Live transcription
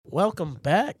Welcome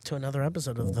back to another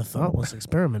episode of the Thoughtless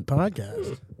Experiment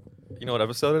podcast. You know what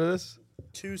episode it is?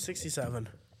 267.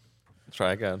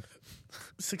 Try again.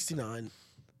 69.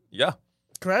 Yeah.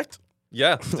 Correct?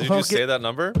 Yeah. Did you just say that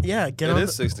number? Yeah. It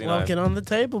is 69. Well, get on the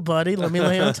table, buddy. Let me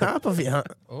lay on top of you.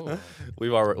 Oh.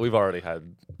 We've already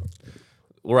had.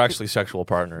 We're actually sexual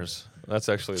partners. That's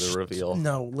actually the reveal.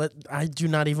 No, I do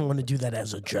not even want to do that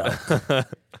as a joke.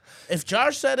 If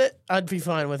Josh said it, I'd be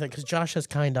fine with it because Josh has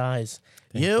kind eyes.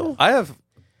 You? I have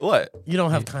what? You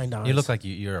don't have kind eyes. You look like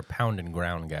you're a pound and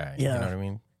ground guy. Yeah. You know what I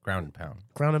mean? Ground and pound.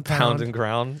 ground and pound. Pound and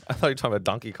ground. I thought you were talking about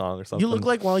Donkey Kong or something. You look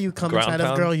like while you come Ground inside of a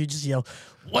pound? girl, you just yell,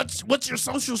 "What's your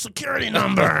social security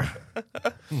number?"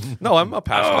 No, I'm a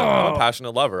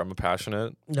passionate lover. I'm a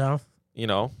passionate. No. You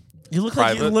know. You look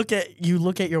Private. like you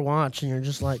look at your watch and you're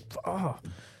just like, oh,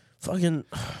 fucking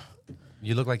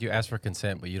You look like you ask for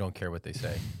consent, but you don't care what they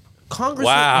say. Congress.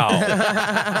 Wow.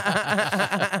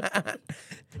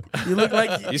 You look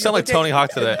like You sound like Tony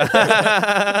Hawk today. Bro,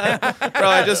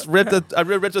 I just ripped the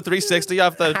 360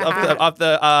 off the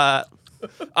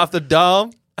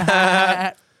dome.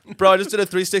 Bro, I just did a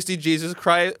 360 Jesus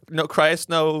Christ.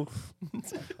 No.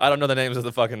 I don't know the names of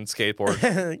the fucking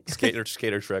skateboard.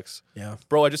 Skater tricks. Yeah.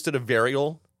 Bro, I just did a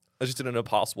varial. I just did an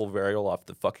impossible varial off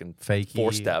the fucking Fakey.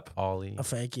 4-step. Ollie. A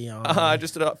fakey on. I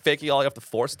just did a fakey ollie off the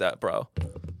 4-step, bro.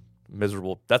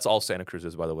 Miserable. That's all Santa Cruz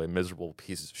is, by the way. Miserable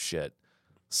pieces of shit.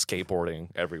 Skateboarding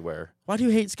everywhere. Why do you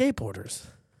hate skateboarders?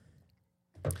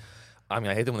 I mean,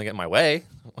 I hate them when they get in my way.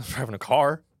 I'm driving a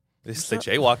car. They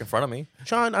jaywalk in front of me.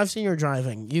 Sean, I've seen your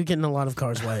driving. You get in a lot of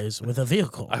cars' ways with a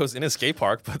vehicle. I was in a skate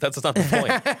park, but that's not the point.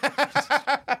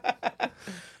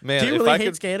 Man, Do you if really I hate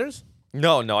could... skaters?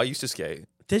 No, I used to skate.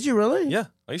 Did you really? Yeah,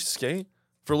 I used to skate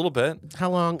for a little bit. How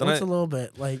long? Then What's I- a little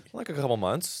bit? Like a couple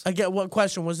months. I get what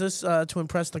question was this to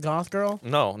impress the goth girl?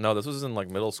 No, this was in like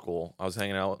middle school. I was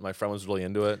hanging out. My friend was really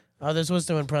into it. Oh, this was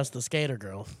to impress the skater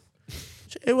girl.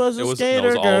 It was a It was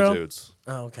skater all girl. dudes.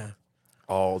 Oh, okay.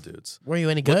 All dudes. Were you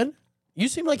any good? You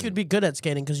seem like you'd be good at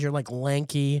skating because you're like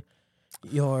lanky.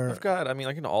 You're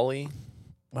I can ollie.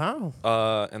 wow.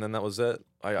 And then that was it.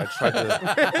 I tried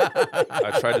to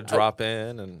I tried to drop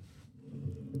in, and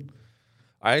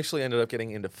I actually ended up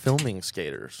getting into filming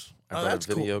skaters. I bought that's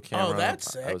a video cool. camera. Oh,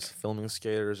 that's I was sick. filming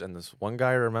skaters, and this one guy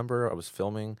I remember I was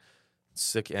filming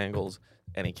sick angles,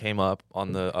 and he came up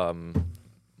on the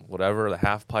the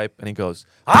half pipe, and he goes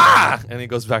and he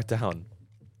goes back down.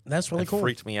 That's really It cool.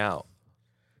 freaked me out.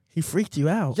 He freaked you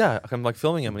out. Yeah, I'm like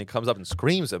filming him, and he comes up and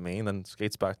screams at me, and then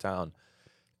skates back down,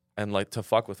 and like to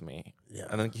fuck with me. Yeah.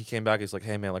 And then he came back. He's like,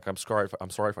 "Hey man, like I'm sorry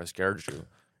if I scared you,"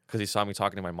 because he saw me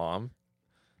talking to my mom,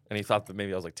 and he thought that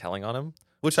maybe I was like telling on him,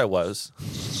 which I was.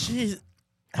 Jeez.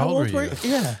 How old were you?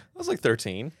 Yeah. I was like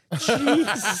 13.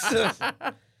 Jeez.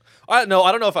 I don't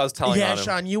know if I was telling Yeah, on him.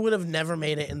 Sean, you would have never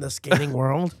made it in the skating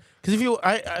world. Because if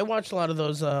I watched a lot of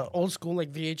those old school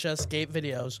like VHS skate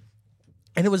videos,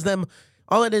 and it was them.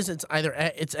 All it is, it's either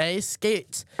A,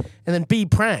 skates, and then B,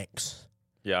 pranks.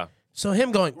 Yeah. So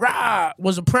him going rah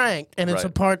was a prank, and it's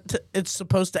Right. it's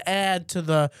supposed to add to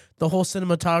the whole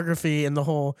cinematography and the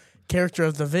whole character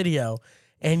of the video.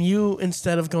 And you,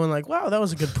 instead of going like, wow, that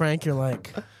was a good prank, you're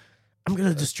like, I'm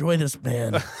gonna destroy this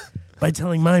man by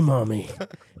telling my mommy,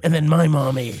 and then my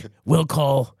mommy will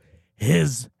call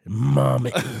his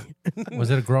mommy. Was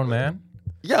it a grown man?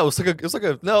 Yeah, it was like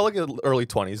an early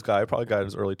 20s guy, probably a guy in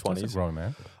his early That's a 20s. grown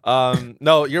man.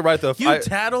 No, you're right though. You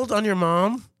tattled on your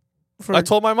mom? I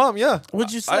told my mom, yeah.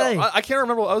 What'd you say? I can't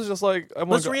remember. I was just like,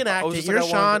 Let's reenact it. You're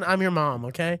Sean, I'm your mom,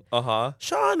 okay? Uh-huh.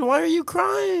 Sean, why are you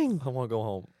crying? I want to go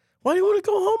home. Why do you want to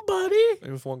go home, buddy?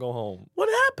 I just want to go home. What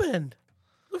happened?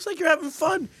 Looks like you're having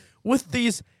fun with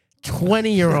these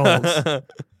 20-year-olds.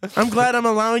 I'm glad I'm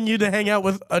allowing you to hang out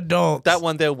with adults. That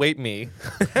one, they'll wait me.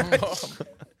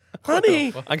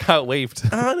 Honey, I got waved.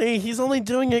 honey, he's only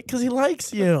doing it because he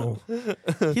likes you.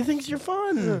 He thinks you're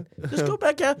fun. Just go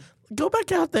back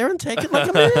out there and take it like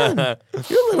a man.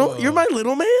 You're my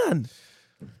little man.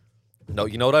 No,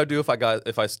 you know what I'd do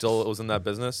if I still was in that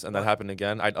business and that happened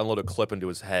again? I'd unload a clip into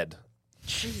his head.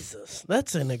 Jesus,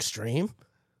 that's an extreme.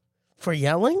 For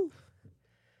yelling?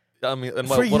 I mean, and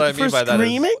For what I for mean by that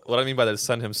screaming? is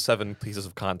send him 7 pieces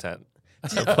of content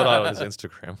to put out on his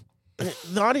Instagram.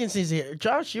 The audience needs to hear.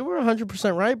 Josh, you were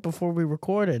 100% right before we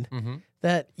recorded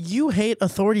that you hate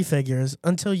authority figures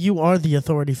until you are the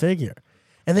authority figure.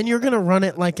 And then you're going to run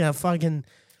it like you're going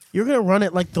to run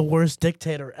it like the worst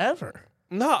dictator ever.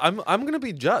 No, I'm gonna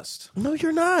be just. No,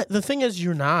 you're not. The thing is,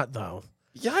 you're not, though.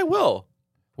 Yeah, I will.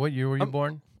 What year were you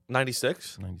born?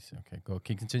 96. 96. Okay, go.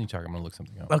 Can you continue talking? I'm gonna look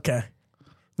something up. Okay.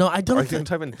 No, I Are don't you gonna think.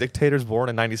 type in dictators born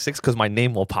in 96? Because my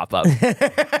name will pop up.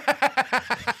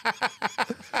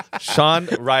 Sean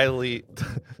Riley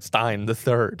Stein the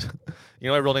third. You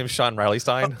know my real name is Sean Riley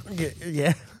Stein?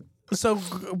 Yeah. So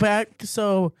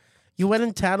so you went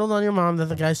and tattled on your mom that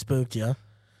the guy spooked you.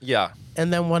 Yeah.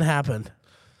 And then what happened?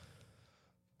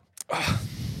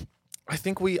 I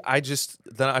think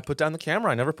then I put down the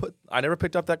camera. I never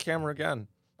picked up that camera again.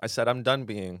 I said, I'm done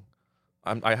being.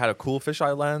 I had a cool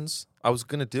fisheye lens. I was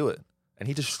gonna do it, and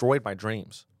he destroyed my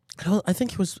dreams. I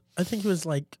think he was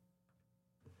like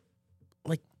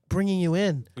bringing you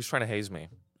in. He was trying to haze me.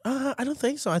 I don't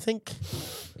think so. I think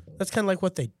that's kind of like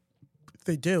what they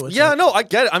do. It's Yeah, no, I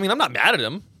get it. I mean, I'm not mad at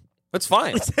him. It's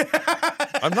fine.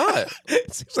 I'm not.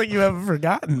 It seems like you haven't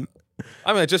forgotten.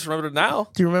 I mean, I just remembered it now.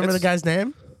 Do you remember the guy's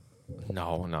name?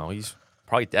 No, he's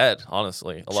probably dead.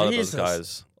 Honestly, a lot of those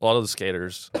guys, a lot of the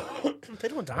skaters. They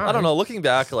don't die. I don't know. Looking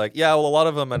back, like, yeah, well, a lot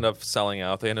of them end up selling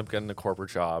out. They end up getting a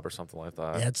corporate job or something like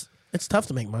that. Yeah, it's tough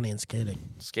to make money in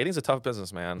skating. Skating's a tough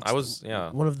business, man. I was,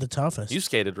 one of the toughest. You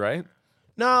skated, right?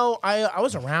 No, I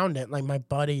was around it. Like my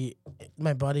buddies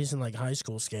in like high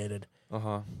school skated.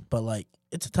 But like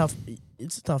it's a tough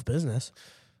business.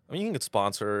 I mean, you can get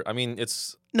sponsored. I mean,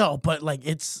 it's no, but like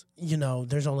it's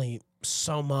there's only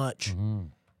so much.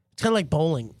 It's kind of like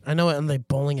bowling. I know it on the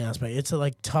bowling aspect. It's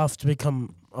like tough to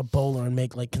become a bowler and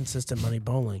make like consistent money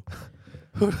bowling.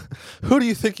 Who do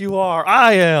you think you are?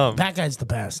 I am. That guy's the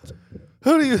best.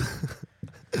 Who do you?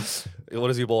 What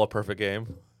does he bowl a perfect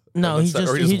game? No, he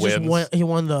just wins?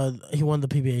 won the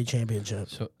PBA championship.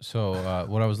 So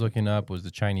what I was looking up was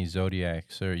the Chinese zodiac.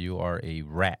 Sir, you are a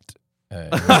rat.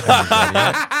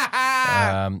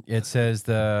 It says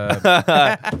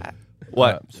the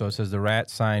what? So it says the rat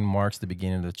sign marks the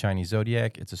beginning of the Chinese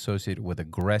zodiac. It's associated with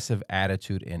aggressive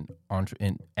attitude and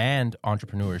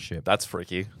entrepreneurship. That's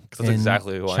freaky. That's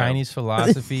exactly who I am. Chinese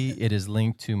philosophy, it is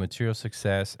linked to material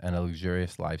success and a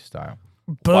luxurious lifestyle.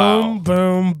 Boom,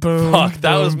 boom, boom. Fuck,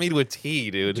 that boom. was me to a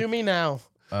T, dude. Do me now.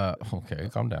 Okay,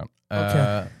 calm down.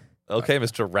 Okay,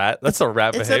 Mr. Rat. That's a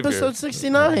rat It's behavior. episode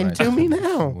 69. Right. Do me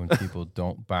now. When people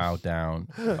don't bow down.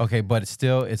 Okay, but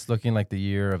it's looking like the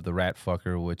year of the rat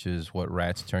fucker, which is what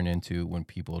rats turn into when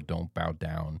people don't bow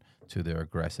down to their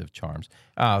aggressive charms.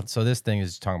 So this thing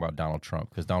is talking about Donald Trump,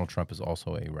 because Donald Trump is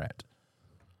also a rat.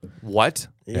 What?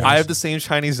 Yes. I have the same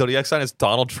Chinese zodiac sign as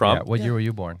Donald Trump. Yeah, what year were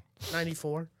you born?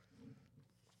 94.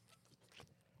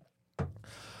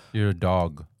 You're a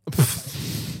dog.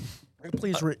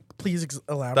 Please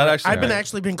elaborate. That actually-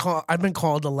 I've been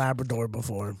called a Labrador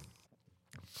before.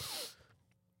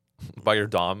 By your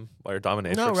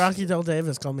dominatrix. No, Rocky Del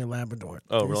Davis called me a Labrador.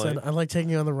 Oh, He really? said, I like taking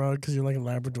you on the road because you're like a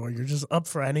Labrador. You're just up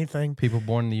for anything. People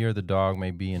born in the year of the dog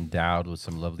may be endowed with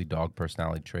some lovely dog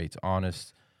personality traits: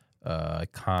 honest,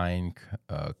 kind,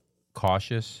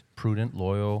 cautious, prudent,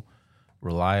 loyal,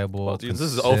 reliable. Well, dude, this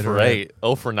is 0 for 8,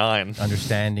 0 for 9.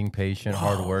 Understanding, patient,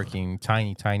 hardworking,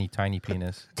 tiny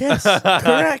penis. Yes,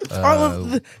 correct.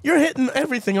 You're hitting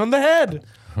everything on the head.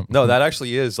 No, that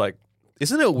actually is like.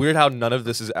 Isn't it weird how none of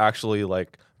this is actually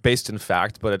like based in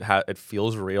fact, but it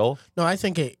feels real? No, I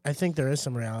think there is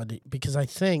some reality because I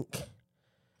think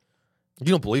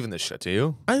You don't believe in this shit, do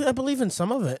you? I believe in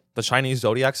some of it. The Chinese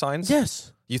zodiac signs?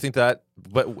 Yes. You think that?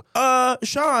 But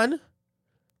Sean.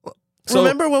 So-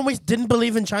 Remember when we didn't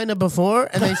believe in China before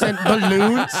and they sent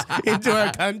balloons into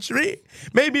our country?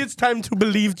 Maybe it's time to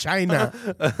believe China.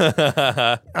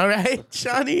 All right,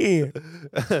 Shawnee.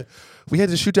 we had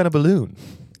to shoot down a balloon.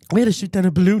 We had to shoot down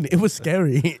a balloon. It was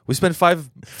scary. We spent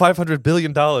 $500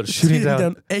 billion shooting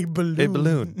down a balloon. a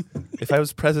balloon. If I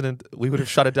was president, we would have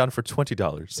shot it down for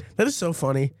 $20. That is so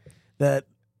funny that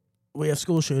we have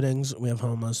school shootings, we have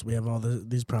homeless, we have all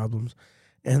these problems.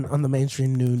 And on the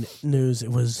mainstream news,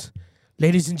 it was,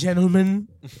 ladies and gentlemen,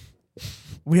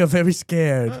 we are very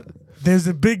scared. There's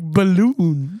a big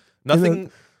balloon.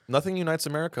 Nothing unites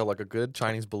America like a good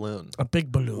Chinese balloon. A big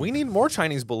balloon. We need more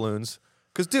Chinese balloons.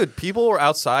 Because, dude, people were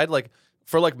outside, like,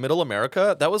 for, like, middle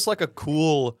America, that was, like, a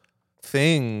cool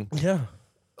thing. Yeah.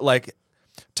 Like,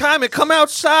 Tommy, come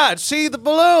outside, see the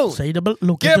balloon. Say the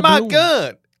look Get at the my balloon.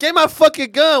 gun. Get my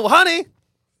fucking gun, honey.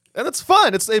 And it's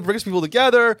fun. It brings people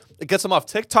together. It gets them off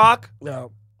TikTok.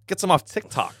 No. Gets them off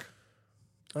TikTok.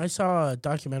 I saw a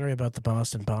documentary about the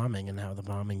Boston bombing and how the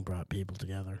bombing brought people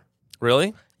together.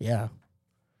 Really? Yeah.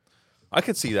 I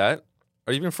could see that.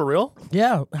 Are you even for real?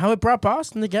 Yeah, how it brought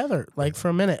Boston together, like for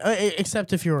a minute.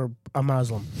 Except if you're a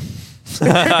Muslim.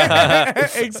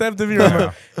 Except if you're a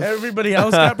Muslim. Everybody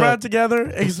else got brought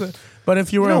together. But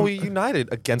if you were, we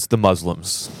united against the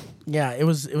Muslims. yeah, it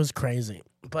was crazy.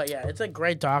 But yeah, it's a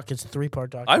great doc. It's a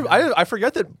 3-part doc. I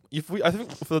forget that I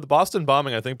think for the Boston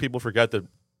bombing, I think people forget that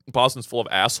Boston's full of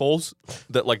assholes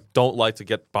that like don't like to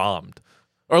get bombed.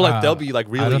 Or like they'll be like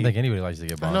really. I don't think anybody likes to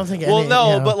get bombed. I don't think. Well, any,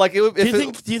 no, you know. but like, do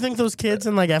you think those kids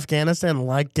in like Afghanistan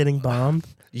like getting bombed?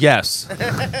 Yes.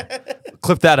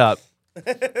 Clip that up.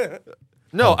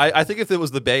 No, I think if it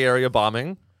was the Bay Area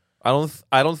bombing, I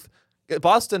don't.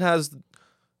 Boston has.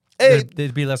 Hey,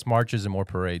 There'd be less marches and more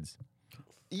parades.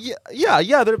 yeah.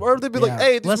 Or they'd be like, Yeah.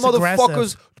 hey, these Less motherfuckers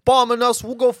aggressive. bombing us.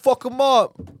 We'll go fuck them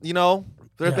up. You know,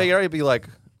 the Yeah. Bay Area be like,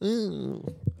 Dude,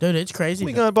 it's crazy.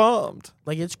 we got bombed.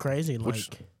 Like it's crazy. Which-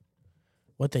 Like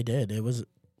what they did. It was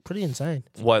pretty insane.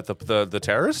 What the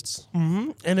terrorists?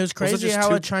 Mm-hmm. And it was crazy just how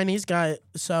two- a Chinese guy.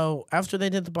 So after they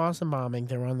did the Boston bombing,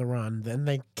 they were on the run. Then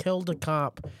they killed a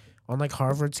cop on like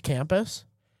Harvard's campus.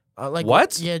 Like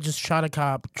What? Yeah, just shot a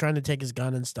cop trying to take his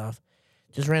gun and stuff.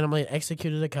 Just randomly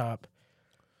executed a cop.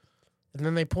 And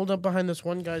then they pulled up behind this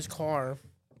one guy's car,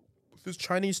 this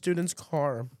Chinese student's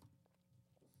car,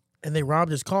 and they robbed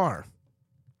his car.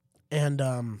 And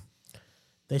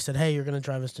they said, "Hey, you're gonna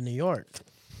drive us to New York."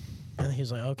 And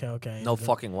he's like, "Okay." No And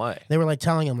fucking way. They were like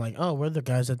telling him like, "Oh, we're the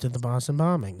guys that did the Boston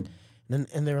bombing." And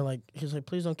they were like, he's like,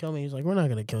 "Please don't kill me." He's like, "We're not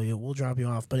gonna kill you. We'll drop you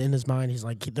off." But in his mind, he's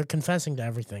like, they're confessing to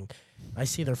everything. I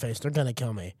see their face. They're gonna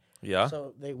kill me. Yeah.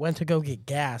 So they went to go get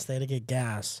gas. They had to get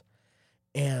gas,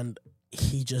 and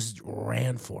he just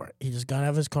ran for it. He just got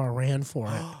out of his car, ran for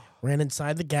it, ran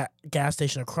inside the gas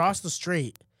station across the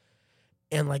street,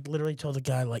 and like literally told the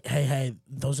guy like, "Hey,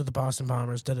 those are the Boston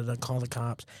bombers. Da call the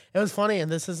cops." It was funny, and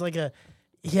this is like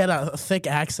he had a thick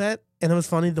accent, and it was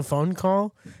funny. The phone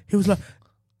call, he was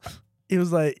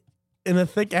like in a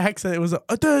thick accent. It was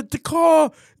the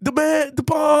car, the man, the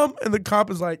bomb, and the cop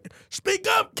is like, "Speak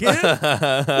up, kid."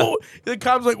 Oh, the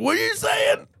cop's like, "What are you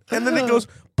saying?" And then he goes,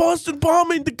 "Boston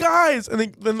bombing the guys," and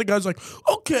then the guy's like,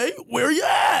 "Okay, where are you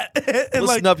at?" And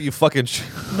Listen up, you fucking.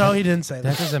 no, he didn't say That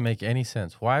that. doesn't make any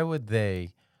sense. Why would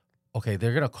they? Okay,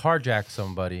 they're gonna carjack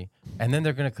somebody, and then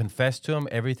they're gonna confess to them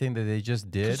everything that they just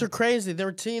did. Because they're crazy.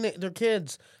 They're they're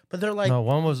kids, but they're like, No,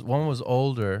 one was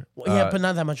older. yeah, but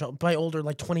not that much. By older,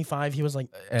 like 25. He was like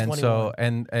and 21. so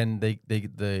and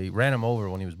they ran him over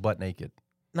when he was butt naked.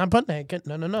 Not butt naked.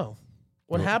 No.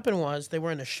 What Well- happened was they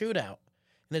were in a shootout,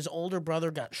 and his older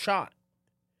brother got shot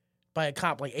by a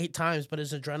cop like 8 times, but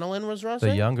his adrenaline was rushing.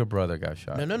 The younger brother got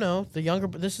shot. No.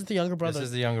 This is the younger brother. This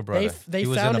is the younger brother. They He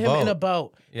was found in him a in a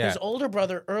boat. boat. Yeah. His older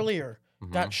brother earlier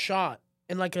Mhm. got shot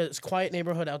in like a quiet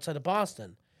neighborhood outside of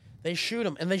Boston. They shoot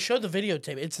him, and they showed the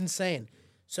videotape. It's insane.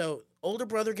 So older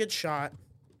brother gets shot,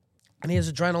 and he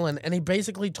has adrenaline, and he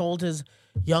basically told his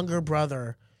younger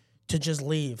brother to just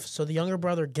leave. So the younger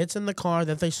brother gets in the car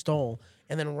that they stole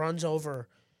and then runs over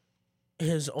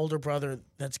his older brother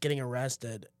that's getting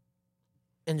arrested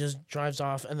and just drives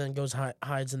off and then goes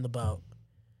hides in the boat.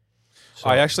 So,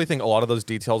 I actually think a lot of those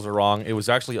details are wrong. It was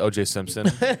actually O.J. Simpson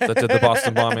that did the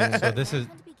Boston bombing. so this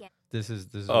is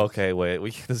Okay, wait.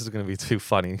 This is gonna be too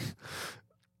funny.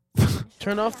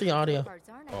 Turn off the audio.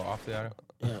 Oh, off the audio.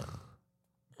 Yeah.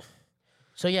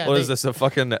 So yeah, What is this? A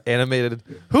fucking animated?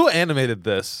 Who animated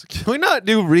this? Can we not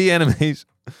do reanimation?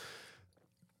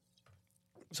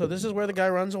 So this is where the guy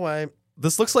runs away.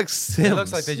 This looks like Sims. It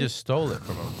looks like they just stole it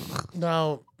from him.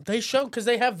 No, they show because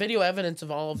they have video evidence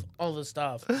of all the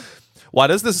stuff. Why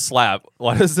does this slap?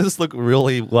 Why does this look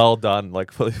really well done?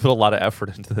 Like put a lot of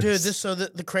effort into this. Dude,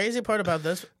 the crazy part about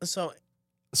this, so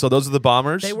So those are the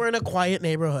bombers. they were in a quiet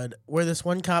neighborhood where this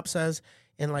one cop says,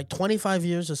 in like 25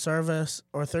 years of service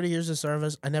or 30 years of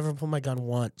service, I never pulled my gun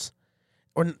once.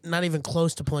 Or not even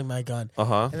close to pulling my gun.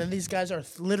 Uh-huh. And then these guys are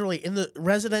literally in the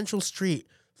residential street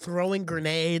throwing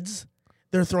grenades.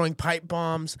 They're throwing pipe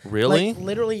bombs. Really? Like,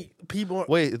 literally, people.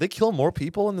 Wait, they kill more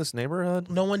people in this neighborhood?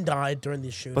 No one died during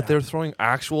these shootouts. But they're throwing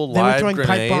actual They were live throwing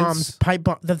grenades. pipe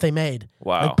bombs that they made.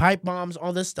 Wow. Like pipe bombs,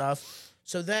 all this stuff.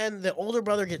 So then the older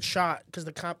brother gets shot because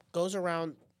the cop goes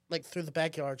around like through the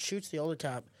backyard, shoots the older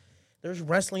cop. They're just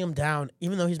wrestling him down,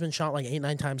 even though he's been shot like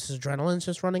 8-9 times. His adrenaline's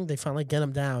just running. They finally get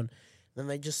him down. Then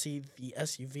they just see the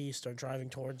SUV start driving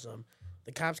towards them.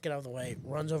 The cops get out of the way,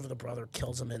 runs over the brother,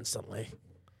 kills him instantly.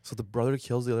 So the brother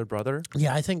kills the other brother?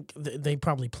 Yeah, I think they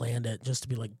probably planned it just to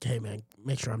be like, "Hey man,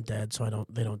 make sure I'm dead so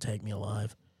they don't take me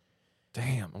alive."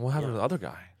 Damn. What happened to the other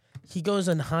guy? He goes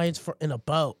and hides in a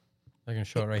boat They're gonna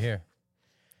show it right here.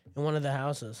 in one of the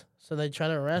houses. So they try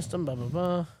to arrest him. Blah blah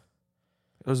blah.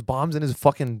 There's bombs in his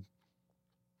fucking.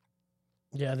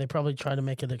 Yeah, they probably try to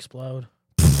make it explode.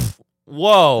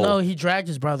 Whoa. No, he dragged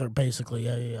his brother basically.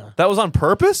 Yeah. That was on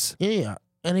purpose? Yeah.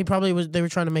 And he probably was. They were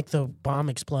trying to make the bomb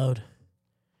explode.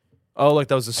 Oh, like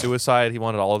that was a suicide. He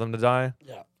wanted all of them to die?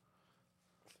 Yeah.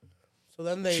 So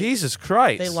then they Jesus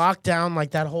Christ. they locked down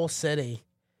like that whole city.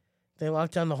 They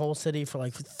locked down the whole city for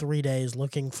like 3 days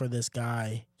looking for this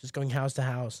guy, just going house to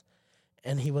house.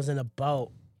 And he was in a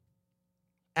boat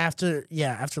after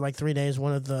like 3 days,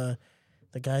 one of the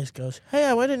guys goes, "Hey,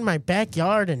 I went in my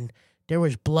backyard and there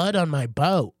was blood on my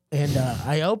boat, and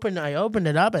I opened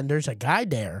it up and there's a guy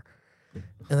there."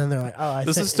 And then they're like, "Oh,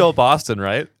 This is still Boston,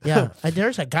 right? yeah,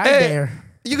 there's a guy Hey. there."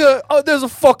 You go, oh, there's a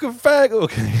fucking fag.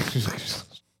 Okay.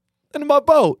 In my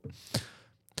boat.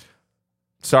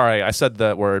 Sorry, I said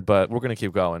that word, but we're going to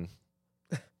keep going.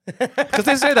 Because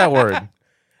they say that word.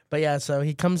 But yeah, so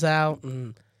he comes out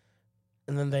and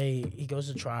then he goes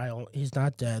to trial. He's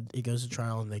not dead. He goes to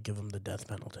trial and they give him the death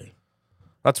penalty.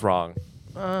 That's wrong.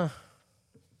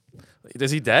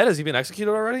 Is he dead? Has he been executed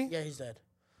already? Yeah, he's dead.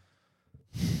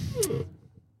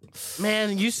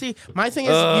 Man, you see, my thing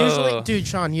is usually, dude,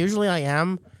 Sean, usually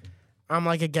I'm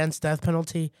like against death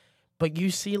penalty, but you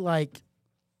see like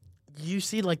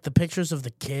the pictures of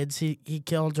the kids he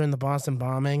killed during the Boston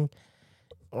bombing.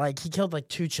 Like he killed like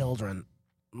 2 children.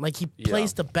 Like he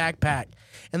placed a backpack.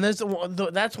 And that's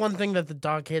one thing that the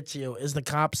doc hits you is the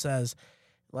cop says,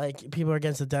 like, people are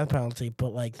against the death penalty,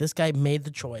 but like this guy made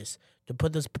the choice to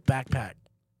put this backpack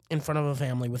in front of a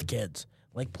family with kids.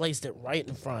 Like placed it right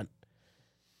in front.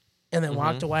 And then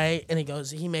walked away, and he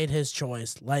goes, he made his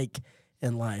choice, like,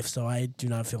 in life, so I do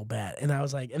not feel bad. And I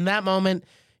was like, in that moment,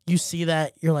 you see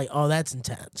that, you're like, oh, that's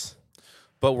intense.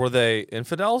 But were they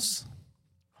infidels?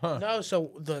 Huh. No,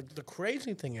 so the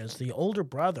crazy thing is, the older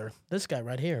brother, this guy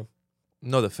right here.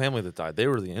 No, the family that died. They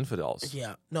were the infidels.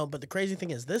 Yeah, no, but the crazy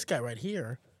thing is, this guy right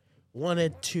here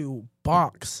wanted to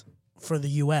box for the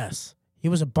U.S. He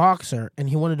was a boxer, and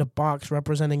he wanted to box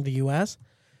representing the U.S.,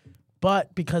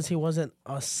 but because he wasn't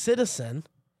a citizen,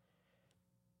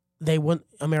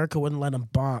 America wouldn't let him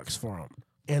box for him.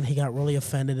 And he got really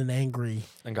offended and angry.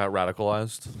 And got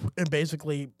radicalized. And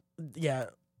basically, yeah,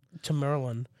 to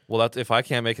Maryland. Well, if I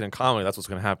can't make it in comedy, that's what's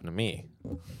going to happen to me.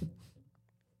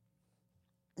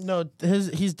 No,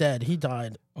 he's dead. He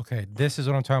died. Okay, this is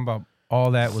what I'm talking about. All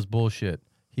that was bullshit.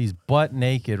 He's butt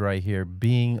naked right here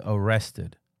being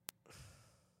arrested.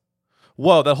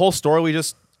 Whoa, that whole story we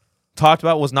just talked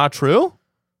about was not true?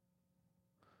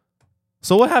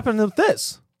 So what happened with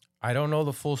this? I don't know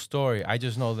the full story. I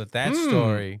just know that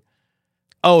story.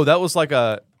 Oh, that was like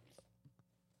a...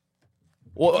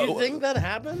 Do you think that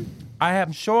happened? I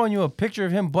am showing you a picture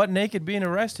of him butt naked being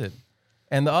arrested.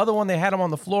 And the other one, they had him on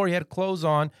the floor. He had clothes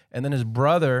on. And then his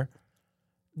brother...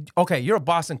 Okay, you're a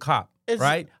Boston cop,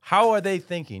 right? How are they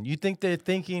thinking? You think they're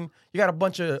thinking... You got a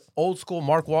bunch of old school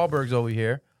Mark Wahlbergs over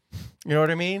here. You know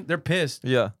what I mean? They're pissed.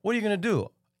 Yeah. What are you going to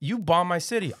do? You bomb my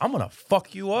city. I'm going to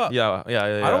fuck you up. Yeah.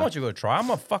 I don't want you to go to trial. I'm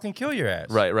going to fucking kill your ass.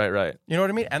 Right. You know what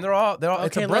I mean? And they're all Okay,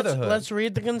 it's a brotherhood. let's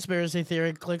read the conspiracy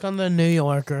theory. Click on the New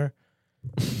Yorker.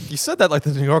 You said that like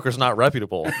the New Yorker's not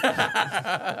reputable.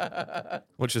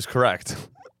 Which is correct.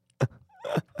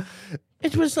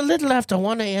 It was a little after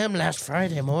 1 a.m. last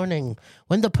Friday morning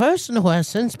when the person who has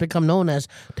since become known as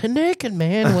the Naked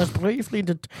Man was briefly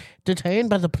detained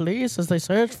by the police as they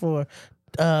searched for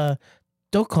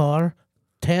Dokar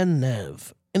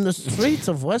Tanev in the streets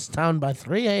of West Town by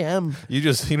 3 a.m. You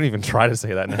don't even try to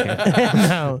say that name.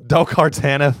 No. Dokar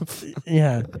Tanev.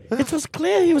 Yeah. It was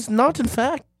clear he was not, in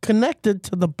fact, connected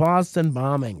to the Boston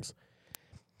bombings.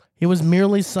 He was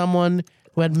merely someone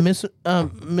who had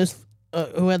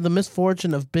who had the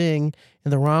misfortune of being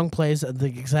in the wrong place at the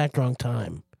exact wrong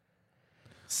time.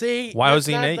 See, why was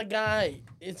he not the guy?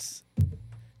 It's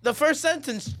the first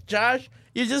sentence, Josh.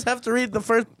 You just have to read the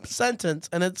first sentence,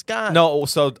 and it's gone. No,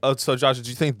 so Josh, did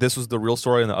you think this was the real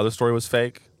story and the other story was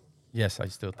fake? Yes, I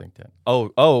still think that.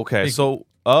 Oh, okay.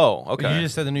 Okay. You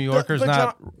just said the New Yorker's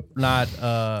not.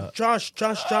 Josh.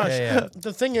 Yeah.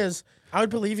 The thing is, I would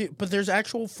believe you, but there's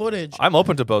actual footage. I'm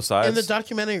open to both sides. In the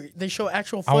documentary, they show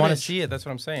actual footage. I want to see it. That's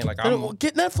what I'm saying. Like,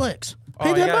 Get Netflix. Oh, Hey,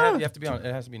 you Dad, have to be on.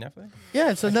 It has to be Netflix.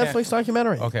 Yeah, it's a Netflix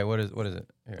documentary. Okay, what is it?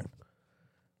 Here,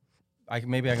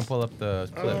 maybe I can pull up the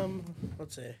clip.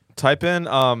 Let's see. Type in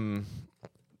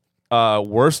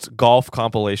worst golf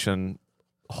compilation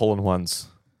hole-in-ones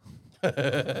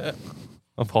of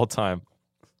all time.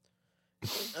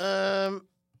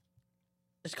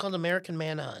 It's called American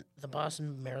Manhunt: The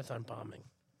Boston Marathon Bombing.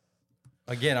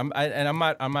 Again, I'm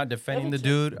not defending the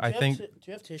dude. Do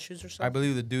you have tissues or something? I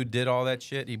believe the dude did all that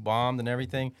shit. He bombed and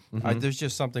everything. There's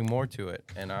just something more to it,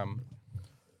 and I'm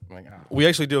like, We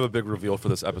actually do have a big reveal for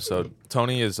this episode.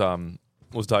 Tony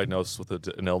was diagnosed with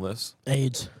an illness.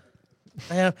 AIDS.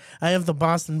 I have the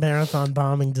Boston Marathon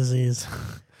bombing disease.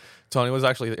 Tony was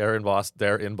actually there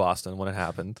in Boston when it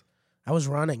happened. I was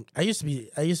running. I used to be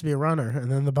a runner,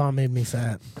 and then the bomb made me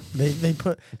fat. They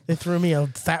threw me a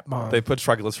fat bomb. They put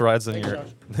triglycerides in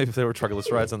They were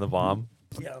triglycerides in the bomb.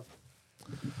 Yeah.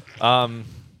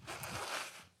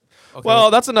 Okay.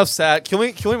 Well, that's enough sad. Can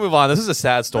we move on? This is a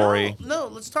sad story. No,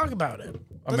 let's talk about it.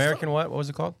 American what? What was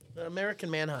it called? American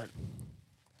Manhunt.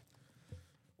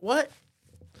 What?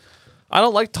 I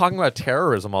don't like talking about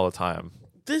terrorism all the time.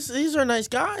 These are nice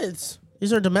guys.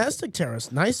 These are domestic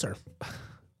terrorists. Nicer.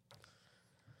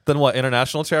 Then what?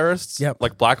 International terrorists? Yep.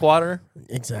 Like Blackwater?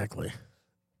 Exactly.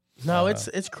 No, it's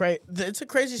crazy. It's a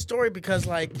crazy story because,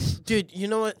 like, dude, you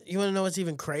know what? You want to know what's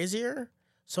even crazier?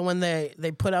 So when they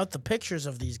put out the pictures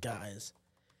of these guys,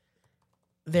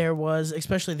 there was,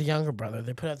 especially the younger brother,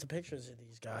 they put out the pictures of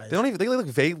these guys. They look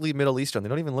vaguely Middle Eastern. They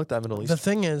don't even look that Middle The Eastern.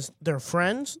 thing is, they're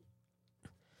friends,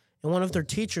 and one of their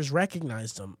teachers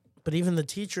recognized them. But even the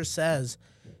teacher says,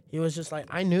 he was just like,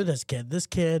 I knew this kid. This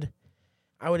kid,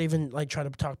 I would even like try to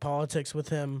talk politics with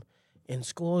him in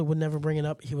school. He would never bring it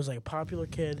up. He was like a popular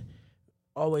kid,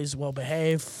 always well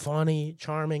behaved, funny,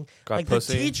 charming. Got like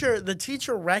pussy. the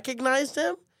teacher recognized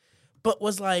him, but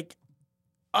was like,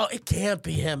 oh, it can't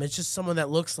be him. It's just someone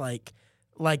that looks like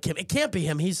him. It can't be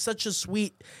him. He's such a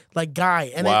sweet like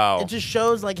guy. And Wow. it just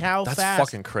shows like how That's fast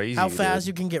fucking crazy, how fast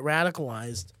dude. you can get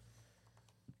radicalized.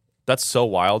 That's so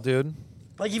wild, dude.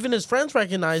 Like even his friends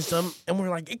recognized him, and we're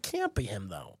like, it can't be him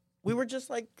though. We were just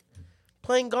like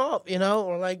playing golf, you know,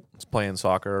 or like It's playing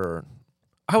soccer. Or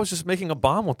I was just making a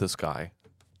bomb with this guy.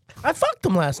 I fucked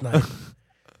him last night.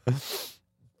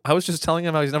 I was just telling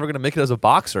him how he's never going to make it as a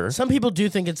boxer. Some people do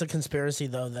think it's a conspiracy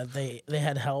though that they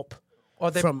had help Well,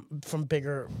 they from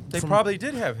bigger. they from- probably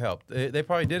did have help. They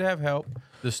probably did have help.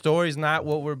 The story's not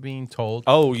what we're being told.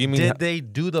 Oh, you mean? Did they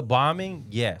do the bombing?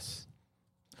 Yes.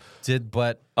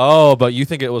 But Oh, but you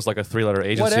think it was like a 3-letter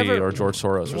agency Whatever- or George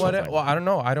Soros or something? Well, I don't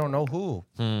know. I don't know who.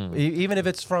 Even if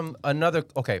it's from another.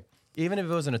 Okay. Even if it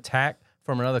was an attack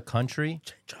from another country.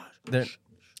 Josh, Then,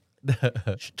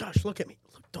 Josh, look at me.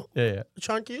 Look, don't. yeah.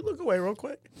 Sean, can you look away real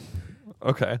quick?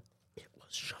 Okay. It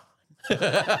was Sean.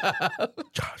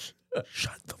 Josh,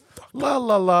 shut the fuck up. La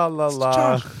la la la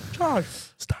la. Josh,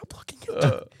 stop looking at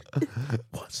that. It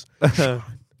was Sean.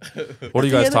 What are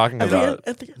you guys talking at about?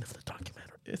 At the end of the documentary.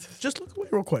 Just look away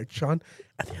real quick, Sean.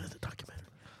 At the end of the documentary,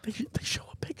 they show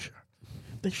a picture.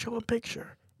 They show a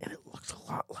picture, and it looks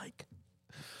a lot like.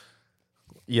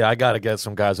 Yeah, I got to get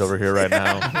some guys over here right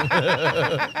now.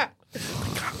 The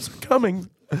cops are coming.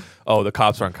 Oh, the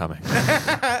cops aren't coming.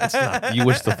 It's not. You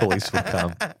wish the police would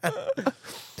come.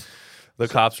 The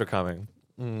cops are coming.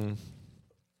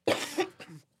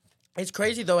 It's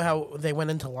crazy though how they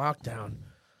went into lockdown.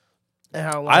 And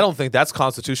how, I don't think that's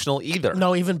constitutional either.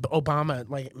 No, even Obama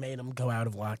like made him go out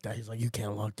of lockdown. He's like, you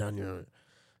can't lock down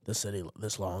the city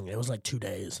this long. It was like 2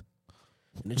 days,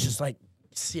 and it's just like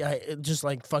just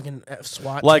like fucking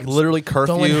SWAT. Like teams literally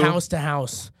curfew. going house to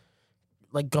house,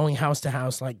 like going house to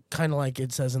house, like kind of like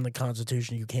it says in the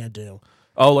Constitution you can't do.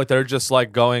 Oh, like they're just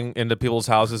like going into people's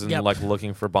houses and Yep. like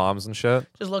looking for bombs and shit.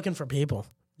 Just looking for people.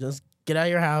 Just get out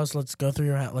of your house. Let's go through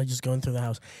your house. Like just going through the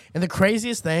house. And the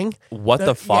craziest thing. What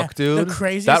the fuck, yeah, dude? The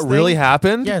craziest that really thing-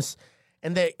 happened? Yes.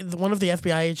 And one of the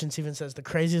FBI agents even says the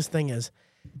craziest thing is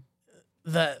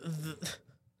the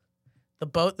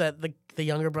boat that the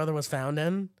younger brother was found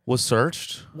in Was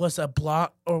searched? was a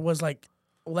block or was like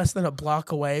less than a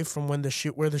block away from where the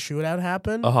shootout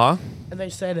happened. Uh-huh. And they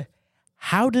said,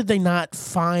 how did they not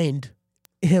find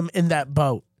him in that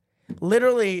boat?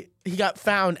 Literally, he got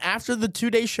found after the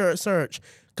 2-day search,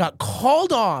 got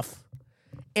called off,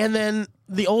 and then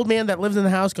the old man that lived in the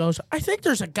house goes, I think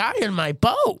there's a guy in my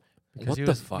boat. What he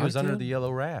the was, fuck, He was under dude? the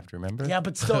yellow raft, remember? Yeah,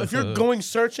 but still, if you're going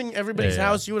searching everybody's Yeah.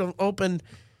 house, you would have opened.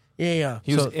 Yeah.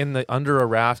 He was under a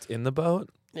raft in the boat?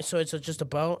 So it's just a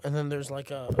boat, and then there's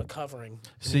like a covering.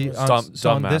 See, And it was-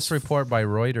 on dumbass. this report by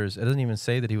Reuters, it doesn't even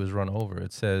say that he was run over.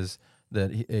 It says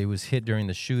that he was hit during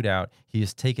the shootout. He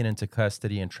is taken into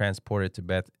custody and transported to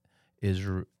Beth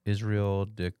Israel,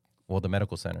 the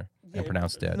medical center, and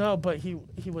pronounced dead. No, but he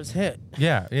was hit.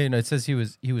 Yeah, it says he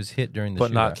was hit during the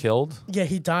But shootout. not killed? Yeah,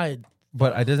 he died.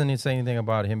 But it doesn't even say anything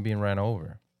about him being ran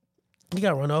over. He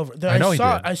got run over. I know he did.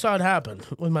 I saw it happen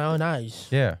with my own eyes.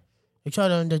 Yeah. I saw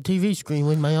it on the TV screen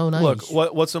with my own eyes.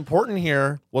 Look, what's important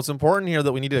here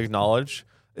that we need to acknowledge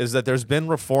is that there's been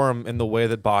reform in the way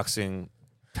that boxing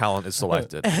talent is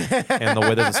selected and the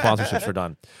way that the sponsorships are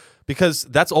done. Because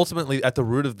that's ultimately at the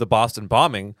root of the Boston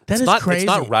bombing. That It's is not crazy. It's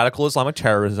not radical Islamic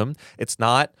terrorism. It's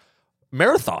not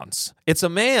marathons. It's a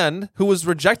man who was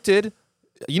rejected.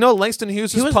 You know Langston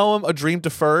Hughes' poem, A Dream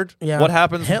Deferred? Yeah. What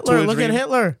happens Hitler, to a look dream? at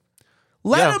Hitler.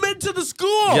 Let Yeah. him into the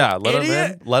school. Yeah, let him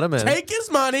idiot. in. Let him in. Take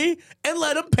his money and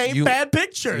let him paint bad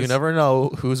pictures. You never know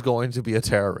who's going to be a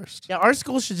terrorist. Yeah, our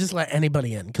school should just let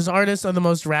anybody in because artists are the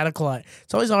most radical.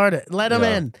 It's always artists. Let them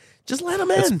Yeah. in. Just let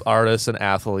them in. It's artists and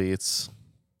athletes.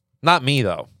 Not me,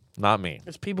 though. Not me.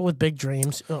 It's people with big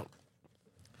dreams. Oh.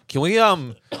 Can we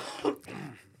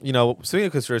speaking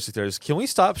of conspiracy theories, can we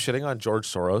stop shitting on George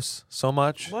Soros so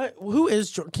much? What? Who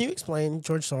is? Can you explain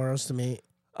George Soros to me?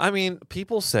 I mean,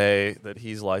 people say that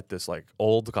he's like this like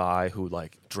old guy who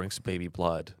like drinks baby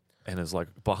blood and is like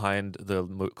behind the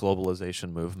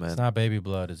globalization movement. It's not baby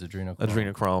blood. It's adrenochrome.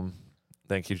 Adrenochrome.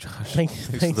 Thank you, Josh. Thanks,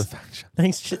 For the fact check.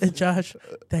 thanks, Josh.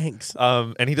 Thanks.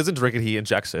 And he doesn't drink it; he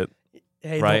injects it.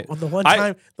 Hey, right. The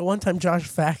one time Josh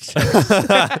fact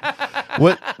checked.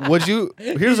 What would you?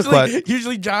 Here's a question.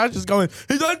 Usually Josh is going,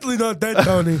 he's actually not that,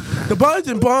 Tony. The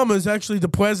Biden Obama is actually the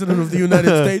president of the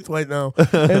United States right now.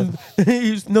 And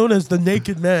he's known as the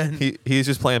naked man. He's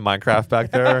just playing Minecraft back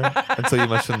there until you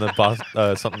mentioned the boss,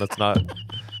 something that's not.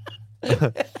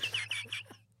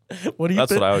 What are you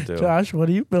That's what I would do. Josh, what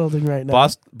are you building right now?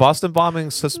 Boston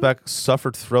bombing suspect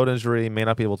suffered throat injury, may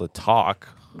not be able to talk.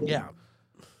 Yeah.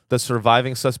 The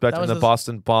surviving suspect in the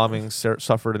Boston bombing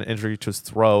suffered an injury to his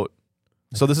throat.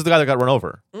 So this is the guy that got run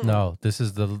over. No, this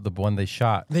is the one they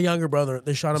shot. The younger brother.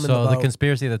 They shot him in the So boat. the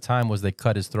conspiracy at the time was they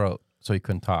cut his throat so he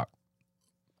couldn't talk.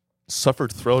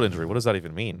 Suffered throat injury. What does that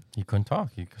even mean? He couldn't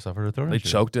talk. He suffered a throat They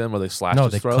injury. choked him or they slashed No,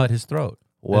 his they throat? cut his throat.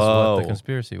 Whoa. That's what the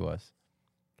conspiracy was.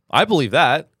 I believe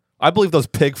that. I believe those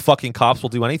pig fucking cops will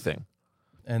do anything.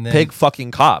 And then Pig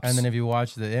fucking cops. And then if you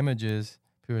watch the images,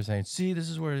 people are saying, "See, this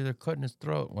is where they're cutting his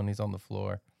throat when he's on the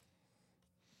floor."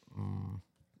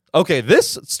 Okay,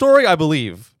 this story I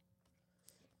believe.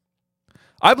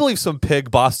 I believe some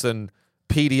pig Boston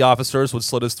PD officers would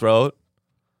slit his throat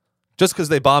just because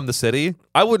they bombed the city.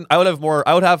 I would have more.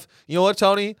 I would have. You know what,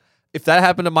 Tony? If that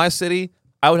happened to my city,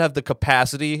 I would have the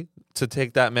capacity to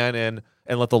take that man in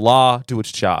and let the law do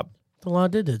its job. The law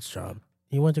did its job.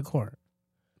 He went to court.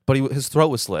 But his throat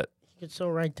was slit. He could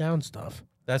still write down stuff.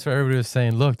 That's where everybody was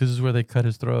saying, "Look, this is where they cut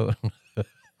his throat."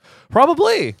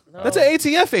 Probably. No. That's an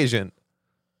ATF agent.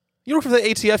 You work for the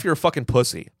ATF, you're a fucking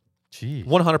pussy. Gee.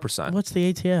 100%. What's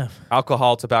the ATF?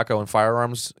 Alcohol, tobacco, and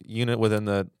firearms unit within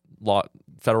the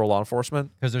federal law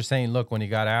enforcement. Because they're saying, "Look, when he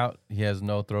got out, he has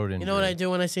no throat injury." You know what I do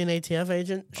when I see an ATF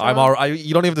agent? Sean?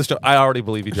 You don't even. I already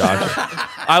believe you, Josh.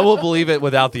 I will believe it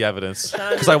without the evidence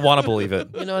because I want to believe it.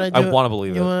 You know what I do? I want to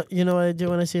believe it. You know what I do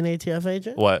when I see an ATF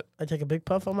agent? What? I take a big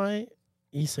puff on my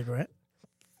e-cigarette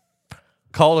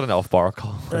Call it an elf bar.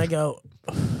 and I go,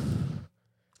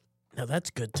 now that's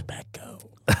good tobacco.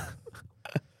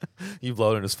 You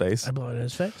blow it in his face. I blow it in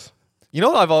his face. You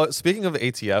know what? Speaking of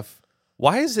ATF,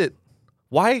 why is it?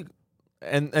 Why?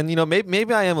 And you know,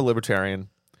 maybe I am a libertarian.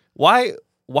 Why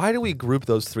do we group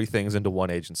those three things into one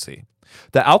agency?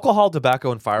 The alcohol,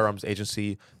 tobacco, and firearms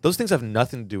agency, those things have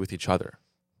nothing to do with each other.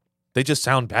 They just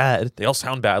sound bad. They all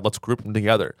sound bad. Let's group them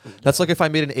together. That's like if I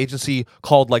made an agency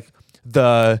called like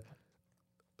the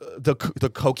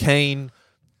cocaine,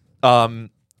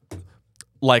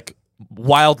 like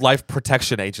wildlife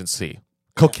protection agency,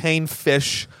 cocaine,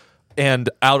 fish, and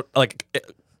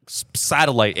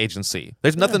satellite agency.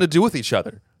 There's nothing to do with each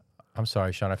other. I'm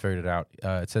sorry, Sean. I figured it out.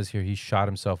 It says here he shot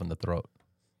himself in the throat.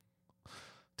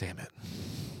 Damn it.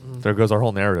 There goes our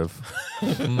whole narrative.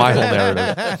 My whole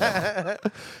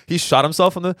narrative. He shot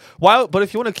himself in the... Why? But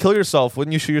if you want to kill yourself,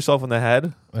 wouldn't you shoot yourself in the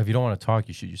head? If you don't want to talk,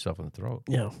 you shoot yourself in the throat.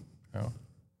 Yeah. Oh.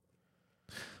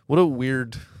 What a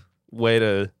weird way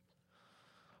to...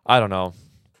 I don't know.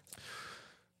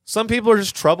 Some people are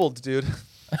just troubled, dude.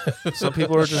 Some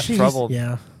people are just troubled.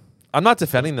 Yeah. I'm not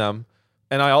defending them.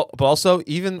 But also,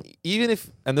 even if...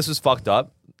 And this is fucked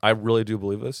up. I really do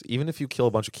believe this. Even if you kill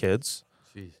a bunch of kids...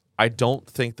 Jeez. I don't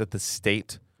think that the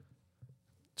state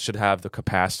should have the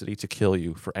capacity to kill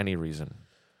you for any reason.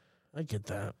 I get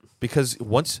that. Because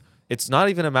it's not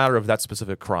even a matter of that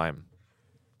specific crime.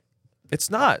 It's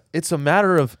not. It's a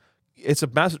matter of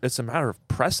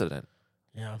precedent.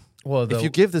 Yeah. Well, If you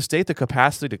give the state the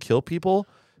capacity to kill people,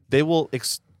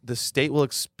 the state will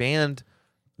expand.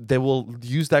 They will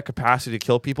use that capacity to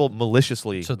kill people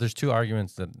maliciously. So there's two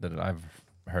arguments that I've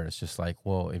heard. It's just like,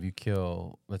 well, if you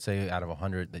kill, let's say out of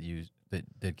 100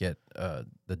 that get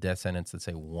the death sentence, let's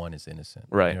say one is innocent.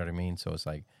 Right. You know what I mean? So it's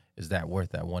like, is that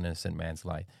worth that one innocent man's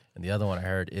life? And the other one I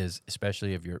heard is,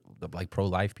 especially if you're like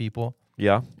pro-life people,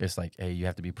 Yeah. it's like, hey, you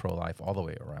have to be pro-life all the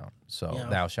way around. So Yeah.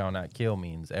 thou shalt not kill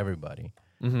means everybody.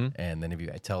 Mm-hmm. And then if you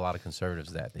tell a lot of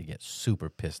conservatives that, they get super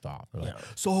pissed off. They're like, Yeah.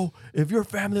 so if your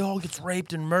family all gets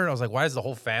raped and murdered, I was like, why does the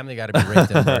whole family got to be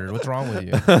raped and murdered? What's wrong with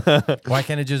you? Why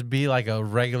can't it just be like a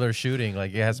regular shooting?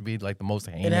 Like it has to be like the most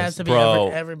heinous. It has to be. Bro.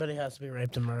 Everybody has to be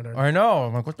raped and murdered. I know.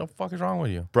 I'm like, what the fuck is wrong with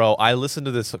you? Bro, I listened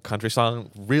to this country song,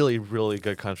 really, really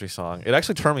good country song. It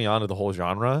actually turned me on to the whole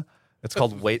genre. It's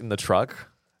called Wait in the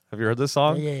Truck. Have you heard this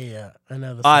song? Yeah. I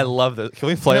know this. I love this. Can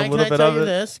we play a little bit of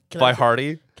it? By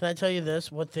Hardy? Can I tell you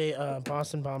this? What the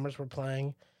Boston Bombers were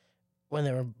playing when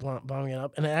they were bombing it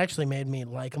up, and it actually made me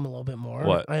like them a little bit more.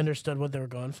 What? I understood what they were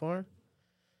going for.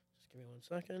 Just give me 1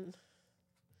 second.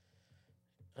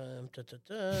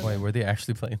 Wait, were they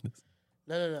actually playing this?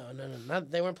 No. Not,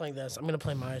 they weren't playing this. I'm gonna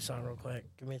play my song real quick.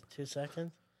 Give me 2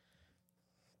 seconds.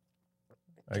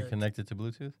 Are you connected to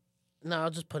Bluetooth? No, I'll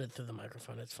just put it through the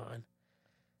microphone. It's fine.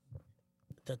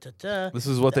 This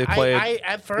is what they played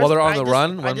at first, while they're on the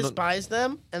run. I despised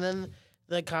them, and then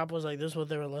the cop was like, "This is what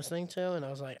they were listening to," and I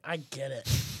was like, "I get it.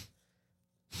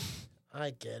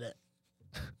 I get it.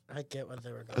 I get what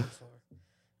they were going for."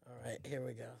 All right, here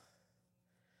we go.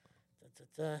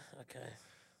 Okay.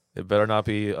 It better not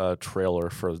be a trailer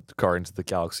for Guardians of the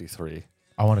Galaxy 3.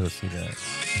 I want to go see that.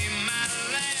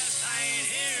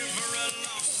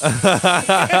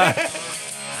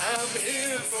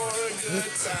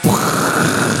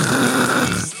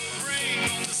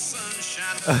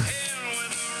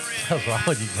 What's wrong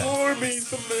with you guys? Pour me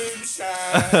some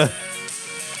moonshine.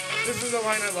 This is the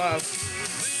line I love.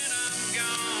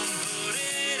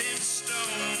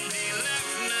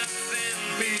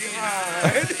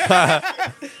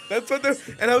 That's what they're,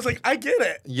 and I was like, I get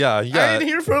it. Yeah. I ain't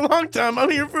here for a long time. I'm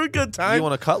here for a good time. You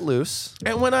want to cut loose?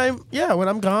 And when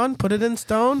I'm gone, put it in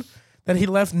stone that he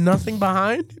left nothing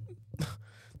behind.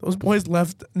 Those boys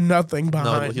left nothing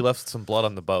behind. No, he left some blood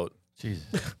on the boat. Jesus.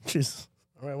 Jesus.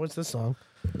 All right, what's this song?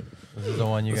 This is the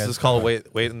one you guys. This is called Wait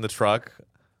in the Truck.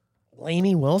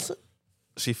 Lainey Wilson?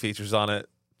 She features on it.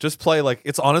 Just play like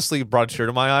it's honestly brought a tear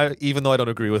to my eye, even though I don't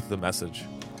agree with the message.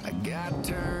 I got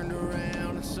turned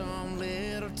around in some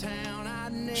little town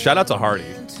I'd never Shout out to Hardy.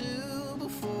 been to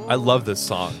before. I love this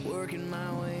song. Working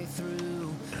my way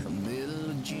through the middle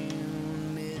of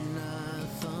June, midnight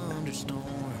thunderstorm.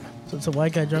 So it's a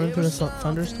white guy driving through a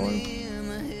thunderstorm? In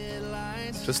the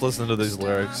headlights, Just listen to these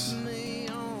lyrics. me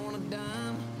on a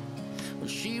dime. Well,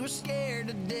 she was scared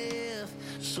to death,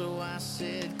 so I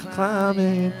said,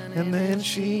 Climbing, and then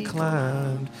she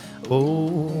climbed.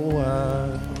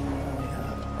 Oh,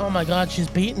 Oh my God, she's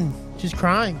beaten. She's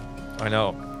crying. I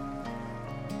know.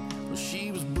 Well,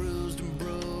 she was bruised and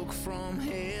broke from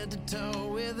head to toe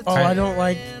with a Oh, I don't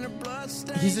like. in her blood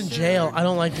He's in jail. I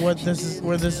don't like where this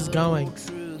is going.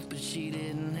 truth, but she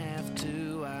didn't have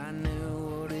to. I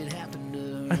knew what it happened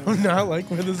to I her. do not like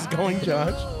where this is going,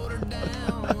 Josh. Wrote her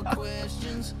down with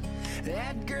questions.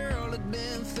 That girl had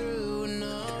been through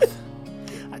enough.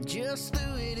 I just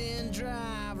threw it in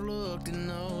drive, looked in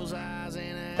those eyes,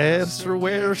 and Asked her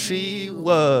where she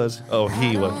was. Oh,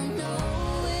 he was.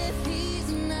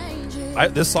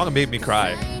 This song made me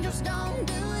cry.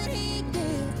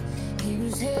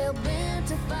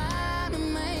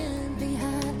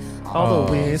 All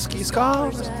the whiskey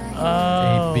scars.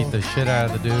 Oh, He beat the shit out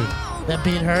of the dude. that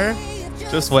beat her?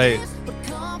 Just wait.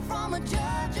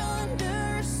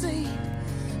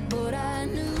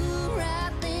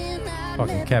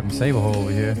 Fucking Captain Saberhole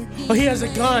over here. Oh, he has a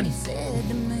gun.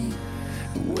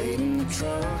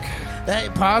 Hey,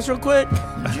 pause real quick.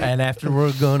 And after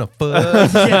we're gonna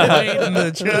fuck. Yeah, wait in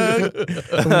the truck.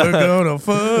 We're gonna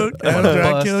fuck after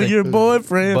I kill your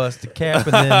boyfriend. Bust a cap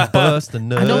and then bust a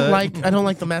nut. I don't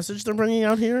like the message they're bringing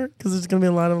out here because there's gonna be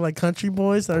a lot of like country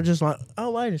boys that are just like,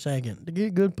 oh wait a second, to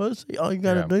get good pussy, all you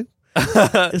gotta do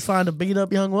is find a beat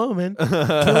up young woman, kill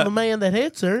the man that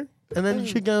hits her, and then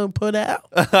she gonna put out.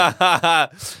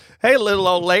 Hey, little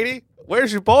old lady,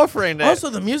 where's your boyfriend at? Also,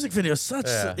 the music video is such.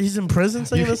 Yeah. He's in prison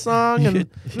singing the song, and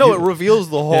No, it reveals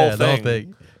the whole Yeah, the thing. whole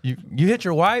thing. You hit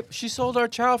your wife? She sold our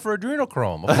child for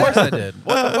adrenochrome. Of course I did.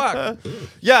 What the fuck?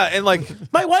 Yeah, and like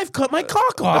my wife cut my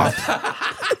cock off.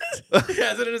 He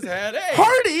has it in his head. Hey.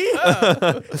 Hardy,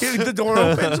 the door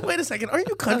opens. Wait a second, are you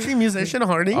a country musician,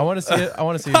 Hardy? I want to see it. I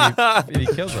want to see if he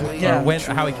kills him. Yeah. Or when,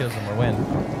 how he kills him, or when.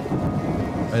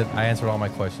 I answered all my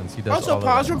questions. He does. Also, all of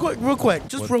pause that. real quick,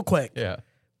 just real quick. Yeah.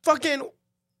 Fucking,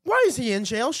 why is he in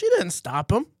jail? She didn't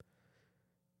stop him.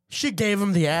 She gave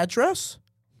him the address.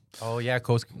 Oh yeah,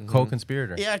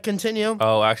 co-conspirator. Yeah, continue.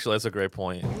 oh, actually, that's a great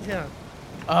point. Yeah.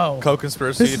 Oh,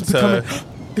 Co-conspiracy this is to.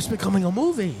 it's becoming a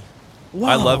movie. Wow.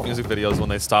 I love music videos when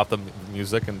they stop the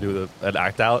music and do an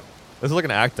act out. This is like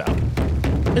an act out.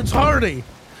 It's Hardy.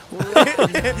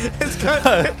 It's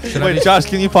got, Wait, Josh,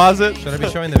 can you pause it? Should I be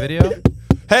showing the video?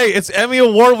 Hey, it's Emmy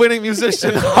award-winning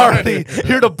musician Hardy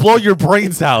here to blow your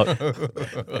brains out.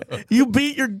 you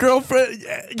beat your girlfriend.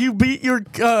 You beat your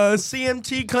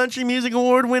CMT Country Music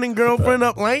Award winning girlfriend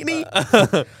up Lainey.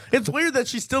 It's weird that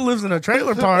she still lives in a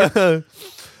trailer park.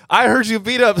 I heard you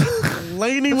beat up.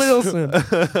 Lainey Wilson.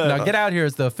 Now get out here.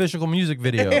 It's the official music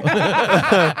video.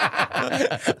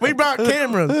 We brought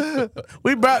cameras.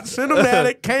 We brought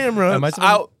cinematic cameras. Am I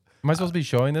supposed to be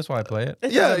showing this while I play it?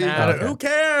 It Yeah, doesn't you matter. gotta- Who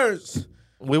cares?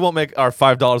 We won't make our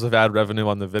 $5 of ad revenue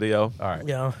on the video. All right.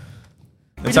 Yeah.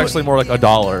 It's actually more like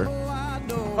 $1.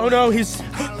 Oh no, he's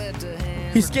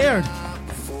scared.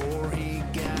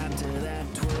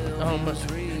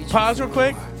 Pause real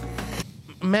quick.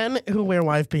 Men who wear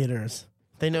wife beaters,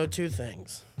 they know two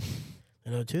things.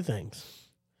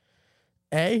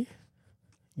 A,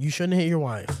 you shouldn't hit your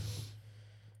wife.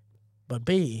 But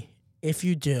B, if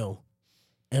you do,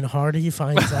 and Hardy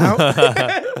finds out,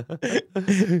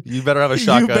 You better have a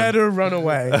shotgun. you better run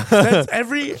away. That's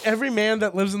every man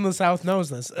that lives in the South knows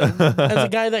this. As a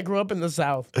guy that grew up in the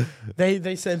South,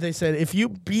 they said if you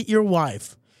beat your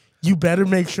wife, you better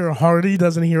make sure Hardy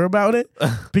doesn't hear about it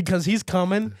because he's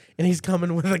coming and he's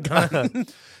coming with a gun.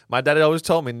 My daddy always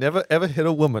told me, never ever hit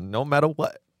a woman, no matter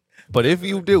what. But if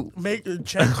you do,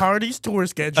 Check Hardy's tour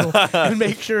schedule and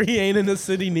make sure he ain't in a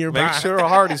city nearby. make sure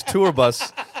Hardy's tour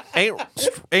bus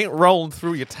ain't rolling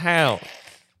through your town.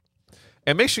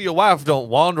 And make sure your wife don't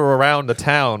wander around the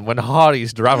town when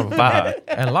Hardy's driving by.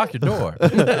 And lock your door.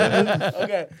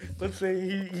 Okay, let's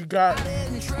see. He got.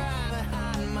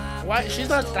 Why? She's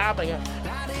not stopping it.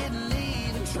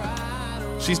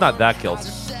 She's not that guilty.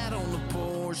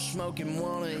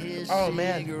 Oh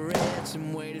man.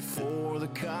 And waited for the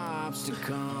cops to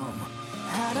come.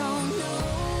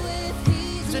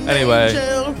 Anyway.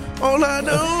 Angel, all I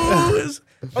know is.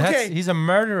 Okay, He's a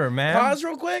murderer, man. pause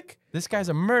real quick. This guy's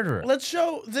a murderer. Let's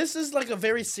show. This is like a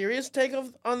very serious take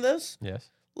on this. Yes.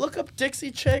 Look up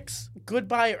Dixie Chicks,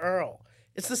 Goodbye Earl.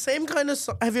 It's the same kind of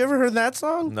song. Have you ever heard that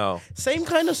song? No. Same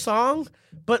kind of song,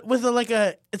 but with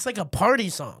it's like a party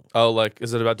song. Oh, like,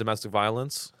 is it about domestic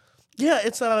violence? Yeah,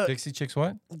 it's a Dixie Chicks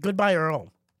what? Goodbye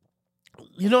Earl.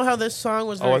 You know how this song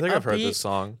was very Oh, I think I've heard upbeat? this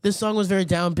song. This song was very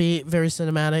downbeat, very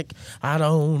cinematic. I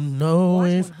don't know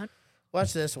if...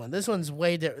 Watch this one. This one's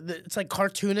way different. It's like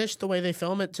cartoonish the way they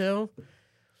film it, too.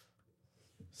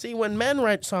 See, when men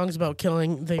write songs about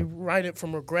killing, they write it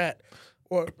from regret.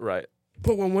 Right.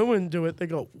 But when women do it, they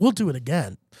go, we'll do it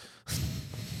again.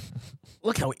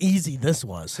 Look how easy this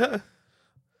was.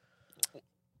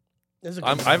 This is a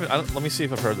good song. Let me see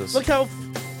if I've heard this. Look how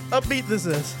upbeat this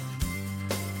is.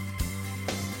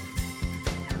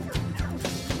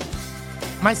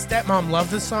 My stepmom loved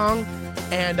this song,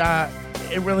 and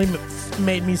it really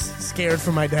made me scared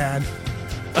for my dad.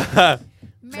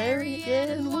 Mary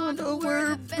and Wanda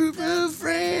were group of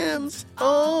friends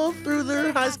all through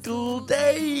their high school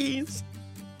days.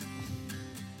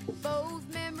 Both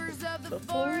members of the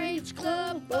 4-H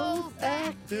club, both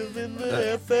active in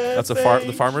the FFA. That's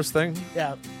the farmer's thing?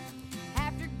 Yeah.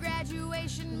 After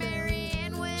graduation, Mary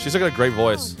Ann went She's got a great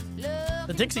voice.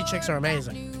 The Dixie Chicks are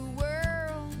amazing. new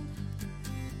world.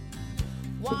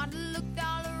 Wanda looked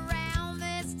all around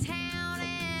this town,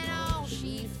 and all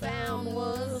she found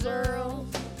was Earl.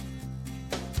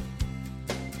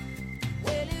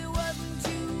 Well, it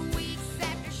wasn't 2 weeks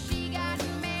after she got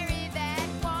married that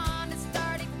Wanda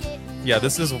started getting Yeah,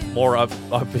 this is more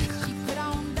upbeat. She put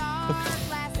on dark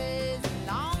glasses,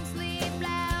 long sleeve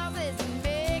blouses, and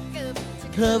makeup to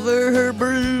Cover her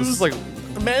bruise. This is like,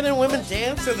 Men and women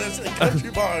dance to this in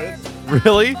country bars.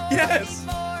 really? Yes.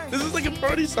 This is like a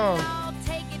party song. I'll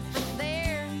take it from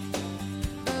there.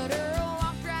 But Earl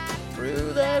walked right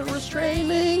Through that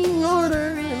restraining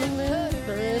order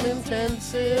and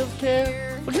intensive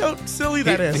care. Look how silly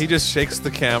that is. He just shakes the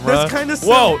camera. That's kinda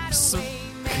Whoa!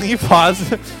 Can you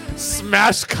pause?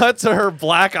 Smash cut to her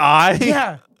black eye.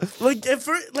 Yeah. Like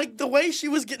like the way she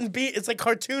was getting beat, it's like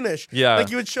cartoonish. Yeah. Like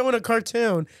you would show in a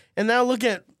cartoon. And now look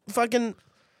at fucking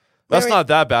That's Mary- not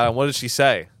that bad. And what did she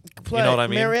say? play. You know what I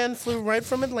mean? Marianne flew right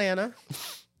from Atlanta.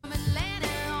 from Atlanta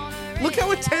on a Look how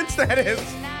intense that is.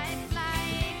 night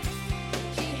flight.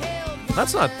 She held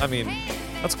That's not, I mean,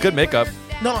 that's good makeup.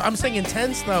 No, I'm saying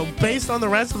intense though, based on the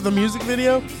rest of the music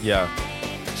video. Yeah.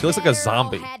 She looks like a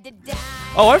zombie. had to die.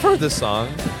 Oh, I've heard this song.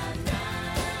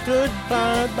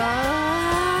 Goodbye, bye.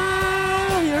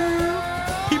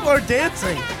 People are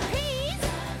dancing. Peace.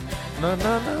 No,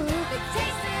 no, no. They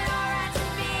tasted alright to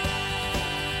me.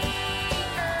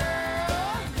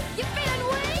 Earl, you feeling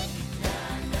weak?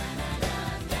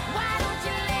 Why don't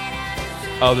you lay down and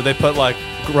sleep? Oh, did they put like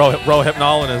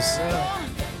Rohypnol in his? And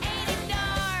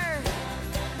dark,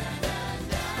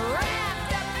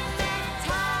 wrapped up in that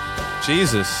tar.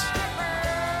 Jesus.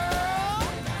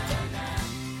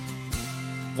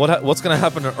 What's gonna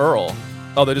happen to Earl?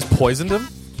 Oh, they just poisoned him?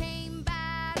 Came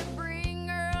by to bring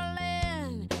Earl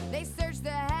in. They searched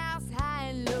the house high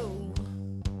and low.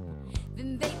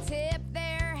 Then they tipped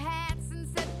their hats and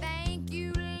said, "Thank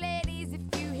you, ladies. If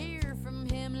you hear from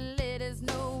him, let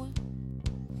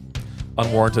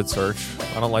unwarranted search.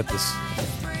 I don't like this.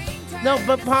 No,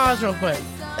 but pause real quick.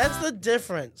 That's the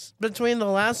difference between the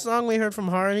last song we heard from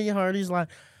Hardy. Hardy's like,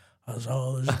 I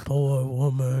saw this poor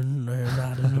woman and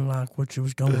I didn't like what she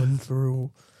was going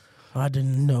through. I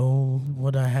didn't know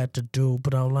what I had to do,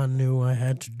 but all I knew I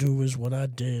had to do is what I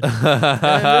did. And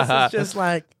this is just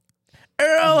like,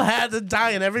 Earl had to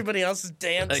die and everybody else is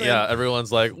dancing. Yeah,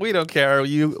 everyone's like, we don't care.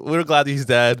 We're glad he's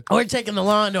dead. We're taking the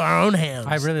law into our own hands.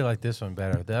 I really like this one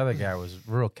better. The other guy was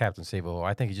real Captain Save-A-Hole.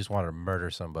 I think he just wanted to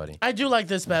murder somebody. I do like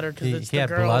this better because it's He the had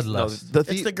girls. bloodlust.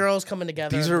 It's the girls coming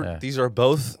together. These are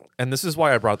both, and this is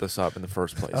why I brought this up in the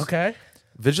first place. Okay.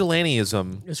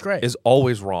 Vigilantism It's great. is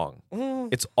always wrong.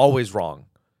 It's always wrong.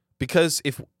 Because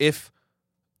if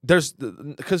there's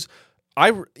because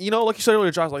like you said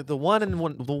earlier, Josh, like the one in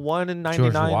 99.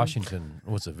 George Washington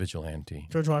was a vigilante.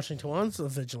 George Washington was a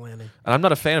vigilante. And I'm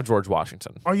not a fan of George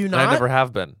Washington. Are you And not? I never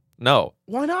have been. No.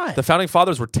 Why not? The founding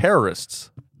fathers were terrorists.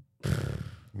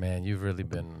 Man, you've really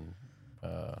been.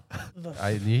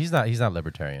 He's not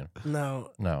libertarian.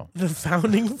 No. No. The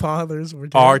founding fathers were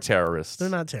Are terrorists. They're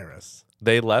not terrorists.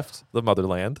 They left the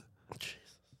motherland.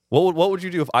 What would you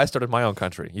do if I started my own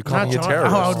country? You call Not me a John-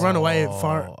 terrorist. Oh, I would run away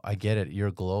far. Oh, I get it. You're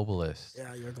a globalist.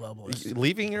 Yeah, you're a globalist.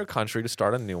 Leaving your country to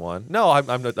start a new one. No, I'm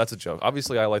not, that's a joke.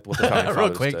 Obviously, I like what the founding Real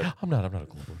fathers quick. did. I'm not a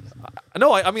globalist.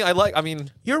 No, I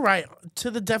mean, You're right. To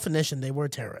the definition, they were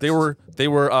terrorists. they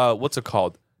were what's it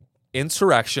called?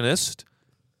 Insurrectionist,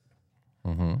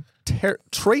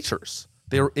 traitors.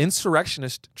 They were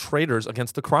insurrectionist traitors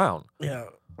against the crown, Yeah.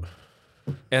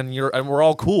 and we're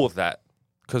all cool with that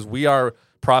because we are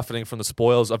profiting from the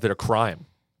spoils of their crime.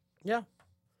 Yeah.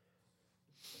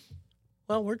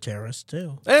 Well, we're terrorists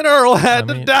too. And Earl had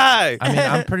to die. I mean,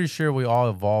 I'm pretty sure we all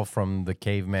evolved from the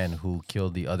caveman who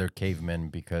killed the other cavemen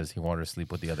because he wanted to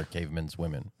sleep with the other cavemen's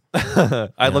women.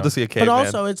 I'd love to see a caveman. But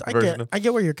also, I version of-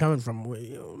 get where you're coming from.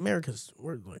 We're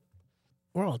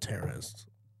all terrorists.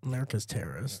 America's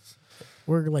terrorists.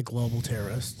 We're like global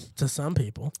terrorists to some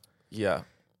people. Yeah.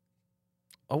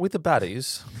 Are we the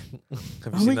baddies?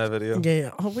 Have you seen that video? Yeah.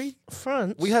 Are we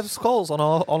front? We have skulls on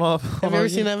our. Have you ever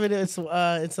seen that video?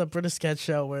 It's a British sketch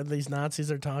show where these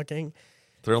Nazis are talking,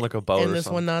 They're on like a boat and or this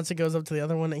something. one Nazi goes up to the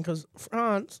other one and goes,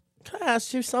 "Franz, can I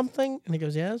ask you something?" And he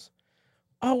goes, "Yes."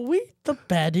 Are we the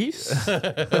baddies?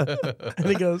 And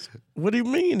he goes, "What do you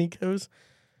mean?" He goes,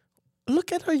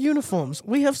 "Look at our uniforms.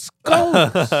 We have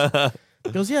skulls."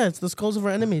 He goes, "Yeah, it's the skulls of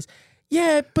our enemies."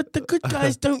 "Yeah, but the good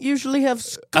guys don't usually have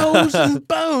skulls and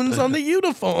bones on the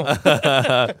uniform."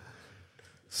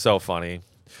 So funny.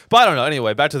 But I don't know.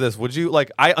 Anyway, back to this. Would you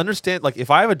I understand if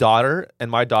I have a daughter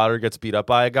and my daughter gets beat up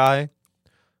by a guy,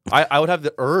 I would have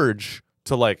the urge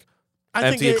to I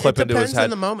empty think a clip it into his depends head. in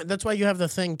the moment. That's why you have the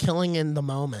thing killing in the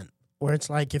moment, where it's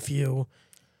like if you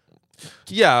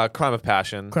Yeah, crime of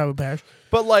passion. grab a patch.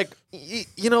 But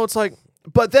it's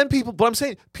but then but I'm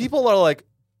saying people are like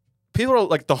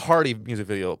the Hardy music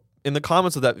video. In the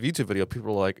comments of that YouTube video, people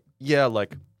are like, yeah,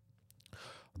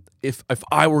 if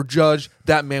I were judge,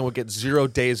 that man would get 0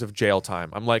 days of jail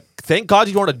time. I'm like, thank God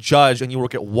you aren't a judge and you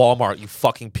work at Walmart, you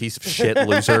fucking piece of shit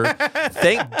loser.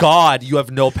 Thank God you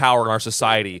have no power in our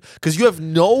society because you have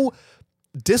no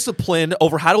discipline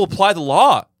over how to apply the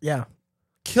law. Yeah.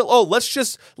 Let's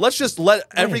just let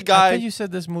every Wait, guy. I thought you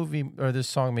said this movie or this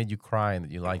song made you cry and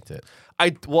that you liked it. I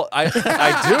do.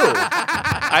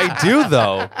 I do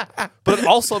though. But it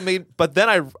also but then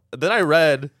I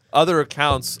read other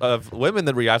accounts of women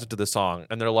that reacted to the song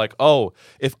and they're like, "Oh,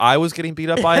 if I was getting beat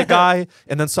up by a guy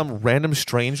and then some random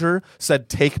stranger said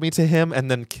take me to him and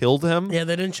then killed him, Yeah,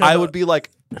 they didn't show I would be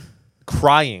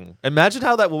crying." Imagine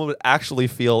how that woman would actually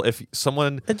feel if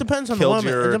someone It depends on the killed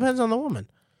woman. It depends on the woman.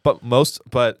 But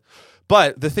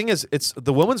the thing is, it's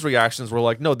the woman's reactions were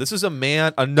like, no, this is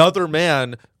another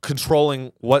man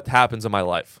controlling what happens in my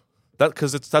life.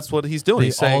 That's what he's doing. The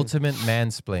He's saying ultimate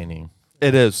mansplaining.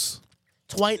 it is.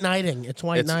 It's white knighting. It's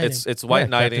white knighting. It's white Yeah,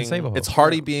 Captain knighting. Save-A-Hole. It's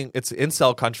Hardy it's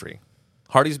incel country.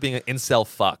 Hardy's being an incel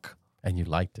fuck, And you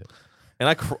liked it.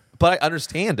 and but I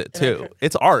understand it too.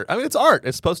 It's art. I mean, it's art.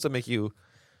 It's supposed to make you.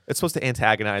 It's supposed to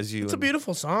antagonize you. It's a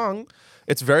beautiful song.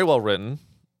 It's very well written.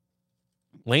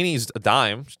 Lainey's a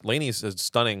dime. Lainey's a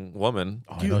stunning woman.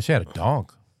 Oh, no, she had a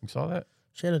donk. You saw that?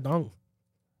 She had a dong.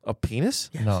 A penis?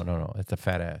 Yes. No. It's a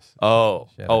fat ass. Oh,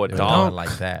 She had a it was donk on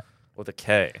like that. with a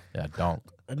K. Yeah, donk.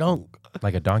 A donk.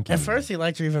 Like a donkey. At first, he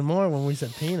liked her even more when we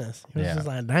said penis. He was Yeah. just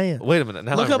like, damn. Wait a minute.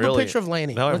 Now Look I'm up really, a picture of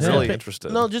Lainey. Now I'm Let's look really up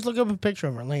interested. No, just look up a picture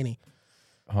of her, Lainey.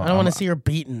 Huh, I don't want to see her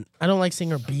beaten. I don't like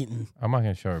seeing her beaten. I'm not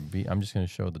going to show her beat. I'm just going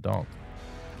to show the donk.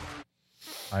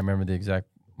 I remember the exact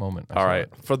moment. I All saw right,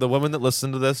 it. for the women that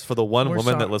listen to this, for the one We're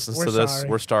woman that sorry. listens We're to this, sorry.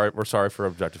 we're sorry for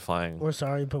objectifying. We're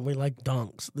sorry, but we like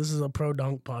donks. This is a pro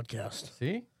dunk podcast.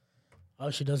 See? Oh,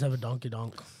 she does have a donkey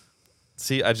donk.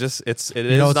 See, it is know,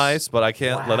 it's- nice, but I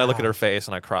can't let I look at her face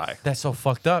and I cry. That's so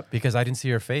fucked up because I didn't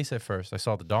see her face at first. I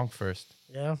saw the donk first.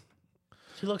 Yeah.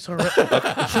 She looks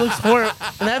horrified. She looks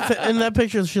in that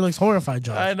picture. She looks horrified,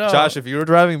 Josh. know. Josh, if you were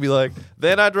driving, be like,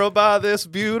 then I drove by this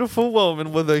beautiful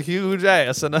woman with a huge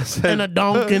ass, and I said, And a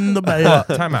donk in the Well,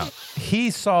 bed. time out.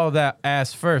 He saw that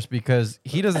ass first because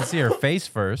he doesn't see her face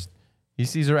first. He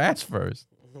sees her ass first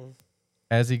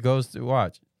as he goes to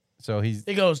watch. So he's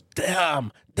He goes,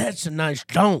 damn, that's a nice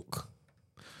donk.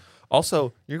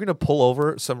 also, you're gonna pull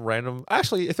over some random.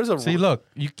 Actually, if there's a see. Look,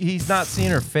 he's not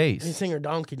seeing her He's face. seeing her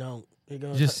donkey donk. He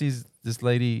goes, He just sees this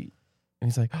lady, and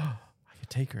he's like, "Oh, I could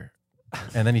take her."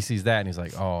 And then he sees that, and he's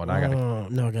like, "Oh, and I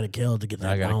gotta kill to get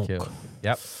that gotta donk. kill."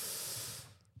 Yep.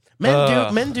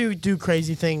 Men do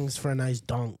crazy things for a nice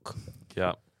donk.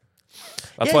 yeah,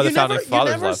 that's Yeah, why the you founding never, fathers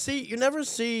you never left. see you never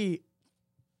see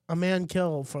a man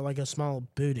kill for like a small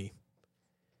booty.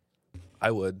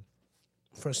 I would.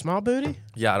 For a small booty?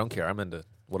 Yeah, I don't care. I'm into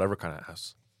whatever kind of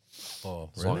ass. Oh,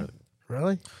 As long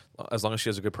Really? as long as she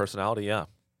has a good personality, yeah.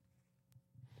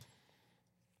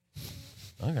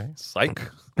 Okay. Psych.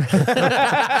 No,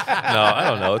 I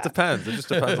don't know. It depends. It just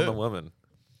depends on the woman.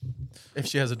 If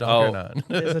she has a donk or Oh. not.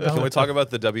 Is it Can we donk? talk about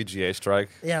the WGA strike?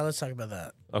 Yeah, let's talk about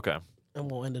that, Okay, and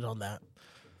we'll end it on that.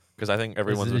 because I think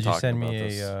everyone's Did been you talking send about me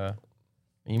this. a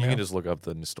You email? can just look up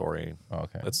the story. Oh,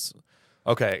 okay. It's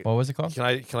okay. What was it called? Can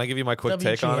I give you my quick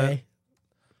take on WGA it?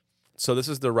 So this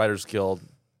is the Writers Guild.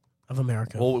 of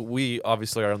America. Well, we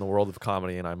obviously are in the world of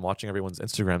comedy, and I'm watching everyone's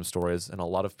Instagram stories, and a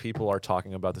lot of people are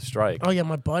talking about the strike. Oh yeah,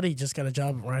 my buddy just got a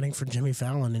job writing for Jimmy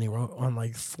Fallon, and he wrote on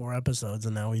like 4 episodes,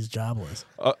 and now he's jobless.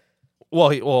 Well,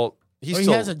 he's Or he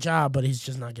still has a job, but he's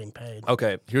just not getting paid.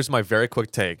 okay. Here's my very quick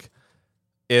take.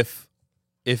 If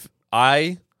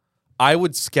I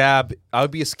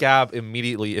would be a scab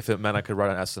immediately if it meant I could write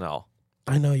on SNL.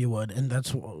 I know you would, and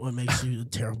that's what makes you a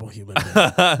terrible human being.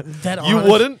 That You honest-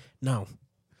 wouldn't? No.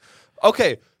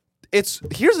 Okay,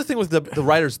 here's the thing with the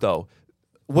writers though.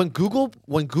 When Google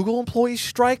employees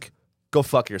strike, go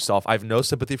fuck yourself. I have no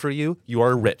sympathy for you. You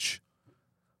are rich.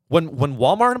 When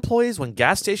Walmart employees, when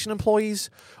gas station employees,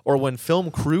 or when film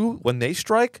crew when they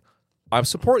strike, I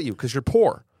support you because you're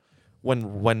poor.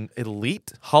 When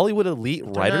Hollywood elite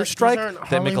writers those strike aren't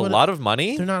that make a Hollywood- lot of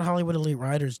money, They're not Hollywood elite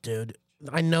writers, dude.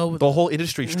 I know the whole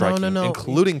industry striking, no.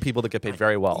 including people that get paid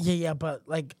very well. Yeah, but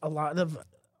like a lot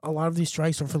of these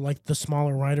strikes are for like the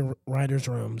smaller writers'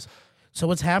 rooms. So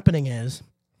what's happening is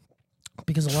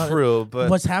because a lot True, of but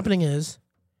what's happening is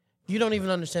you don't even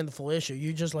understand the full issue.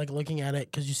 You just like looking at it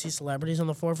because you see celebrities on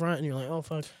the forefront, and you're like, oh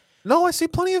fuck. no, I see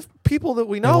plenty of people that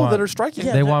we know want- that are striking.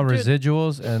 Yeah, they that- want dude,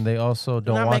 residuals, and they also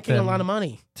They're don't not want making them a lot of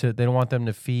money. They don't want them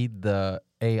to feed the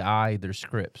AI their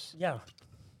scripts. Yeah.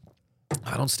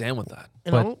 I don't stand with that.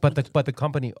 You know? But the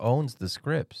company owns the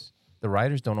scripts. The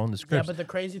writers don't own the Yeah, scripts. but the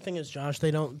crazy thing is, Josh,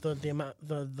 they don't the amount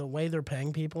the way they're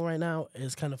paying people right now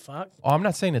is kind of fucked. Oh, I'm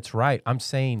not saying it's right. I'm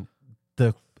saying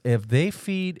if they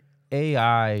feed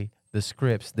AI the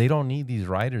scripts, they don't need these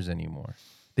writers anymore.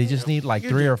 They just need like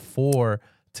 3 or 4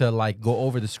 to like go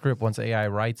over the script once AI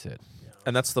writes it.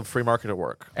 And that's the free market at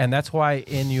work. And that's why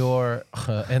in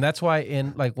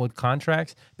like with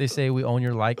contracts, they say we own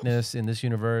your likeness in this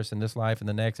universe, in this life, in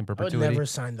the next, in I would perpetuity. never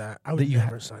sign that. I That would you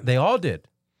never sign that. They all did.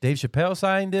 Dave Chappelle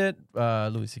signed it.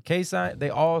 Louis C.K. signed. They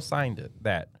all signed it.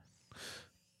 That.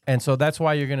 And so that's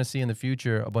why you're going to see in the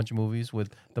future a bunch of movies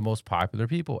with the most popular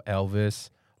people: Elvis,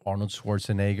 Arnold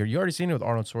Schwarzenegger. You already seen it with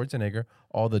Arnold Schwarzenegger.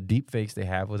 All the deep fakes they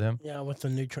have with him. Yeah, with the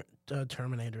new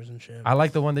Terminators and shit. I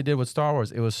like the one they did with Star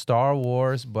Wars. It was Star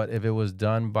Wars, but if it was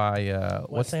done by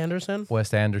Wes Anderson.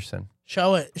 Wes Anderson.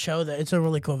 Show that. It's a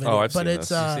really cool video. Oh, I've but seen it's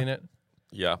this. You seen it?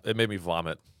 Yeah, it made me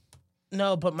vomit.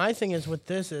 no. But my thing is with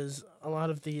this is a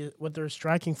lot of what they're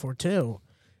striking for too,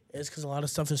 is because a lot of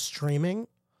stuff is streaming.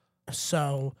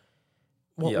 So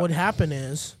what Yeah. would happen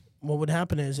is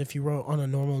if you wrote on a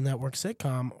normal network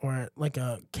sitcom or like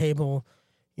a cable,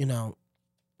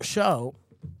 show,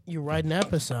 you write an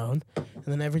episode, and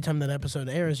then every time that episode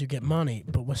airs, you get money.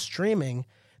 But with streaming,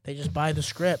 they just buy the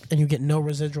script, and you get no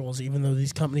residuals, even though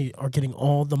these companies are getting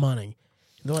all the money.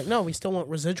 They're like, no, we still want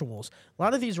residuals. A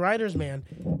lot of these writers, man,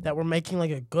 that were making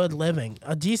like a good living,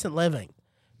 a decent living,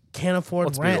 can't afford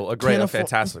Let's be rent. real, a great, can't a afford-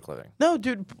 fantastic living. No,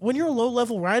 dude, when you're a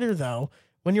low-level writer, though,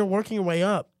 when you're working your way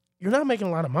up, you're not making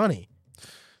a lot of money.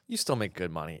 You still make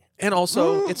good money, and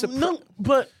also it's a no,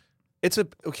 but It's a.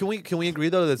 Can we agree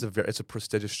though that it's a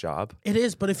prestigious job? It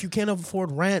is, but if you can't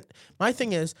afford rent, my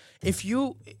thing is, it's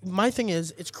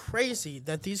crazy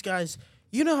that these guys.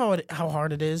 You know how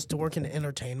hard it is to work in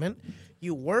entertainment.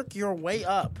 You work your way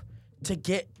up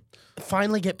to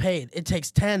finally get paid. It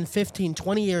takes 10, 15,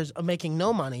 20 years of making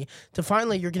no money to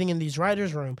finally you're getting in these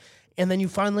writers' room, and then you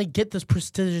finally get this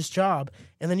prestigious job,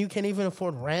 and then you can't even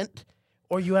afford rent,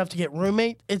 or you have to get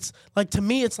roommate. It's like, to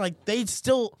me, it's like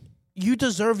you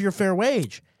deserve your fair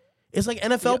wage. It's like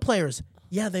NFL players.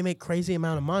 Yeah, they make crazy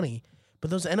amount of money, but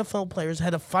those NFL players had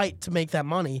to fight to make that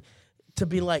money to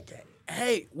be like,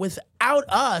 hey, without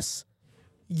us,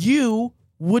 you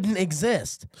wouldn't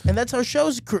exist. And that's how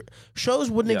shows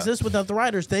wouldn't exist without the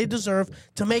writers. They deserve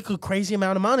to make a crazy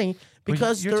amount of money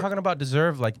because you're talking about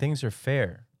deserve like things are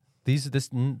fair.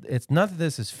 None of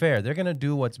this is fair. They're gonna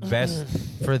do what's best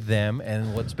for them,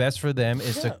 and what's best for them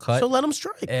is to cut. So let them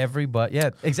strike. Everybody,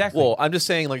 yeah, exactly. Well, I'm just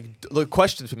saying, like, the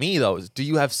question to me though is, do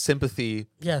you have sympathy?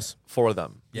 Yes. For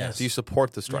them. Yes. Do you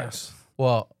support the strikes? Yes.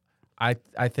 Well, I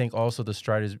think also the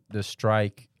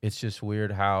strike. It's just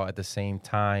weird how at the same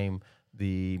time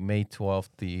the May 12th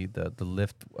the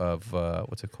lift of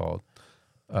what's it called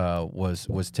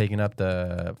was taking up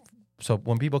the. So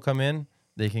when people come in,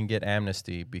 they can get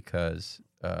amnesty because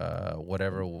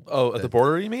whatever. Oh, at the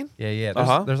border, you mean? Yeah.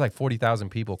 There's like 40,000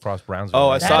 people across Brownsville. Oh,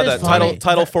 I saw that.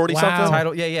 Title 40 something.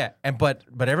 Title, yeah. And but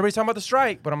everybody's talking about the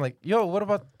strike. But I'm like, yo, what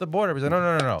about the border? He's like,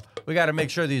 no. We got to make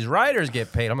sure these writers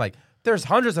get paid. I'm like, there's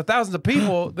hundreds of thousands of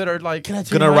people that are like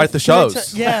gonna write the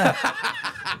shows. Yeah.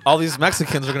 All these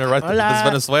Mexicans are gonna write. These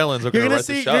Venezuelans are gonna write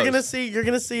the shows.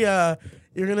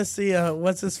 You're gonna see.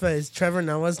 What's his face? Trevor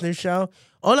Noah's new show.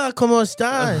 Hola, ¿cómo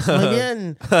estás? Muy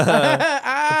bien.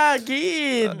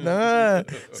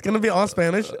 Good. It's gonna be all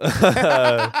Spanish.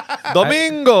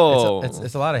 Domingo.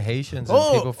 It's a lot of Haitians and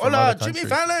people from hola, other countries. Jimmy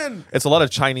Fallon. It's a lot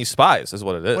of Chinese spies, is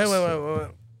what it is. Wait.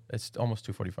 It's almost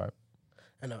 2:45.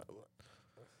 I know.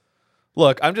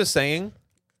 Look, I'm just saying.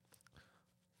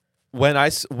 If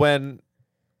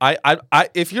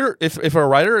a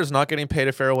writer is not getting paid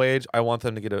a fair wage, I want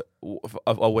them to get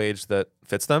a wage that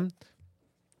fits them.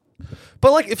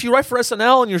 But like, if you write for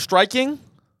SNL and you're striking,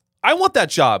 I want that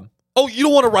job. Oh, you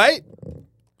don't want to write?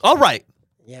 I'll write.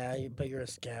 Yeah, but you're a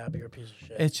scab. You're a piece of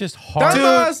shit. It's just hard.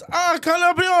 Damas a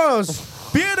caballeros,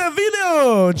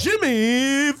 bienvenido,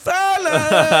 Jimmy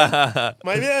Fallon.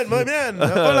 Muy bien.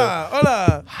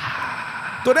 Hola.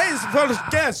 Today's first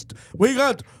guest, we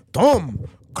got Tom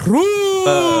Cruise.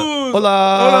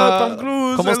 Hola, Tom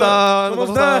Cruise. ¿Cómo están? ¿Cómo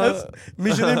estás?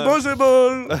 Mission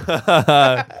Impossible.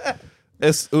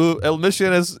 El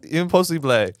mission es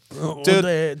imposible.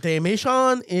 Dude. The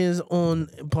mission is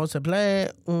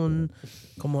imposible.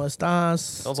 ¿Cómo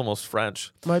estás? That was almost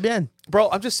French. Muy bien. Bro,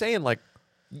 I'm just saying, like,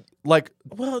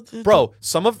 well, bro,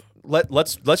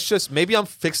 let's just, maybe I'm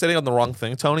fixating on the wrong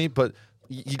thing, Tony, but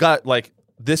you got, like,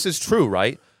 this is true,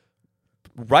 right?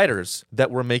 Writers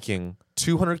that were making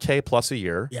 $200K plus a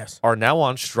year are now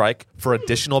on strike for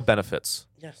additional benefits.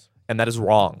 Yes. And that is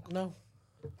wrong. No.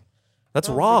 That's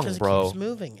wrong, because bro.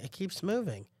 It keeps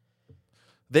moving.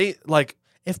 They, like...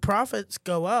 If profits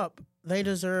go up, they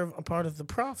deserve a part of the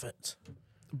profits.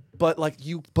 But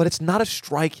it's not a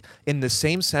strike in the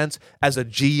same sense as a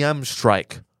GM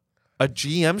strike. A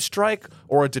GM strike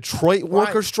or a Detroit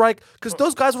worker strike, because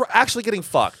those guys were actually getting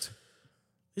fucked.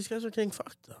 These guys are getting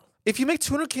fucked, though. If you make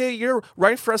 $200K a year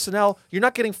writing for SNL, you're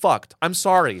not getting fucked. I'm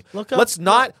sorry.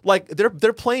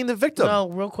 They're playing the victim. No,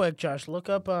 real quick, Josh. Look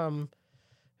up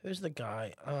who's the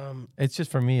guy? It's just,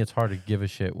 for me, it's hard to give a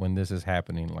shit when this is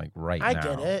happening like right now. I get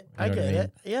it. You know what I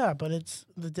mean? Yeah, but it's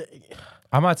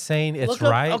I'm not saying it's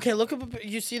right. Okay, look up.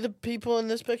 You see the people in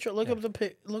this picture. Look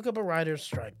up a writer's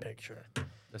strike picture.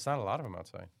 There's not a lot of them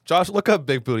outside. Josh, look up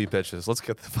big booty bitches. Let's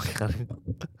get the fuck out of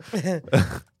here.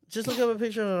 Just look up a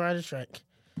picture of a writer's strike.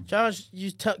 Josh,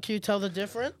 can you tell the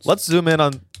difference? Let's zoom in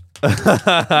on.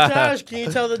 Josh, can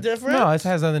you tell the difference? No, it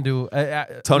has nothing to do.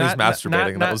 Tony's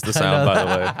masturbating. That was the sound, by the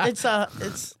way.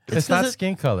 It's not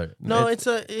skin color. No, it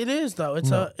is though.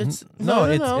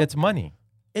 It's money.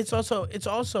 It's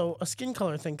also a skin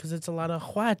color thing because it's a lot of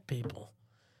white people,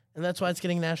 and that's why it's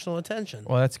getting national attention.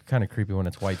 Well, that's kind of creepy when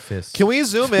it's white fists. Can we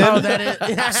zoom in? Oh, that is.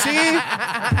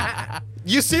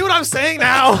 See, you see what I'm saying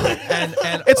now?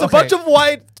 and it's a bunch of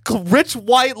rich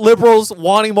white liberals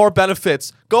wanting more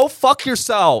benefits. Go fuck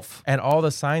yourself. And all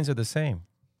the signs are the same.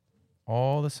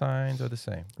 All the signs are the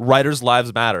same. Writers'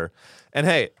 lives matter. And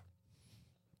hey,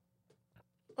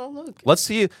 oh look, let's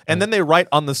see. And then they write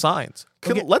on the signs.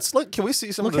 Let's look. Can we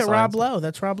see some of the signs? Look at Rob Lowe.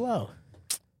 That's Rob Lowe.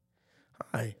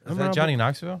 Hi, is that Johnny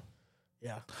Knoxville?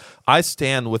 Yeah. I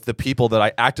stand with the people that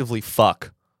I actively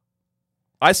fuck.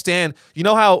 I stand. You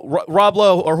know how Rob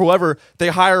Lowe or whoever, they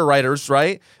hire writers,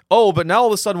 right? Oh, but now all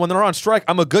of a sudden when they're on strike,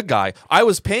 I'm a good guy. I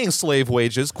was paying slave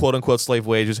wages, quote unquote slave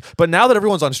wages, but now that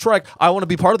everyone's on strike, I want to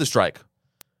be part of the strike.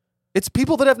 It's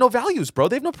people that have no values, bro.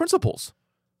 They have no principles.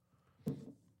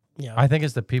 Yeah. I think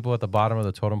it's the people at the bottom of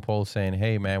the totem pole saying,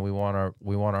 "Hey, man, we want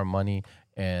our money,"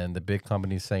 and the big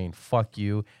companies saying, "Fuck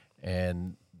you,"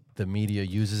 and the media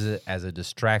uses it as a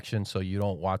distraction so you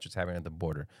don't watch what's happening at the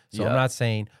border. So I'm not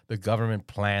saying the government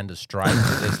planned a strike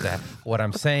for this, that. What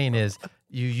I'm saying is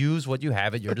you use what you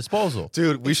have at your disposal.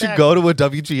 Dude, we should go to a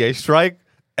WGA strike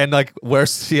and like wear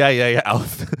CIA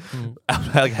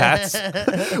like hats,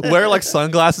 wear like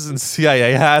sunglasses and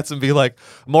CIA hats, and be like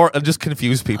more, just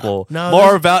confuse people.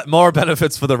 No, more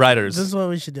benefits for the writers. This is what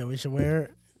we should do. We should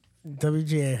wear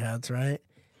WGA hats, right?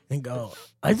 And go,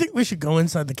 I think we should go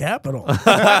inside the Capitol.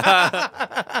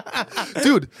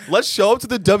 Dude, let's show up to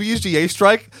the WGA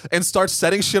strike and start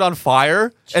setting shit on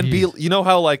fire and be, you know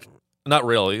how like, not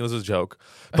really, this is a joke,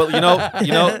 but you know,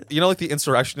 like the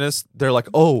insurrectionists, they're like,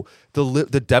 oh,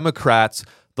 the Democrats,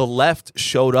 the left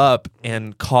showed up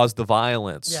and caused the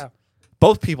violence. Yeah.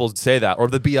 Both people say that, or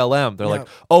the BLM. They're like,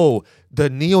 oh, the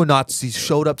neo-Nazis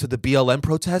showed up to the BLM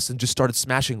protests and just started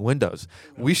smashing windows.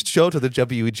 We should show to the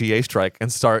WGA strike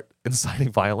and start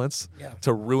inciting violence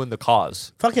to ruin the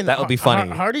cause. Fucking that would be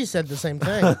funny. Hardy said the same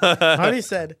thing. Hardy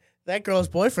said that girl's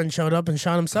boyfriend showed up and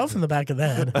shot himself in the back of the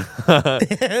head.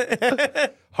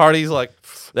 Hardy's like,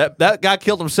 that guy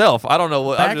killed himself. I don't know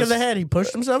what. Back of the head. He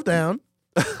pushed himself down.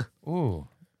 Ooh.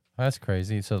 That's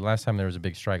crazy. So the last time there was a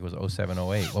big strike was 07,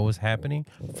 08. What was happening?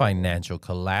 Financial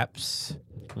collapse.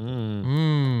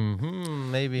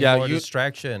 Maybe more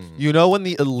distraction. You know when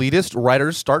the elitist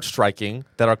writers start striking,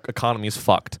 that our economy is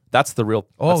fucked. That's the real.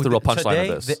 That's the real punchline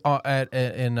of this.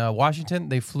 In Washington,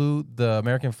 they flew the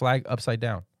American flag upside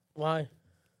down. Why?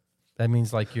 That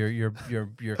means like your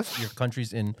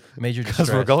country's in major distress.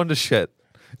 Because we're going to shit.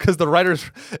 Because the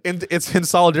writers, it's in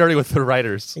solidarity with the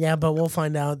writers. Yeah, but we'll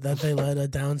find out that they let a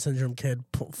Down syndrome kid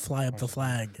fly up the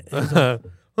flag. Like,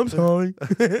 I'm sorry.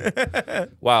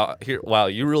 Wow,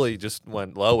 you really just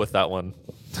went low with that one.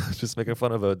 Just making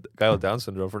fun of a guy with Down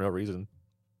syndrome for no reason.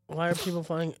 Why are people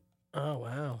flying? Oh,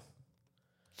 wow.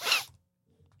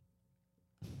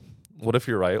 What if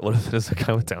you're right? What if it is a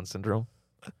guy with Down syndrome?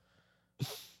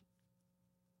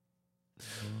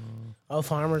 Oh,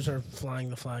 farmers are flying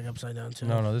the flag upside down too.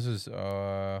 No, this is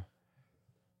in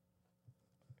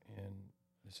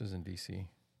DC.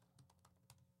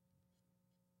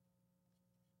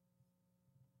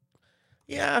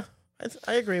 Yeah,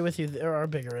 I agree with you. There are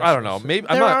bigger issues. I don't know. Maybe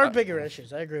there are bigger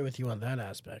issues. I agree with you on that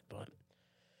aspect, but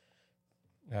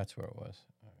that's where it was.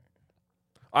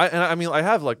 I mean, I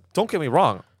have like. Don't get me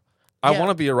wrong. I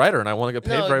want to be a writer, and I want to get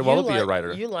paid very well to be a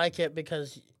writer. You like it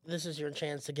because this is your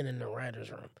chance to get in the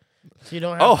writer's room. So you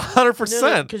don't have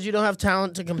 100%. Because you don't have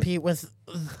talent to compete with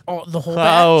the whole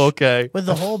batch. Oh, okay. With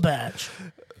the whole batch.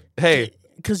 Hey.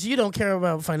 Because you don't care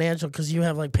about financial because you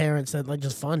have like parents that like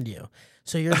just fund you.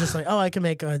 So you're just like, oh, I can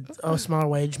make a smaller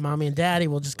wage. Mommy and daddy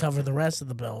will just cover the rest of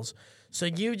the bills. So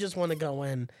you just want to go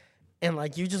in and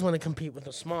like you just want to compete with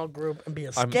a small group and be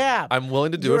a scab. I'm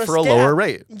willing to do it for a lower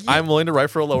rate. I'm willing to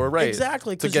write for a lower rate.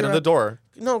 Exactly. To get in the door.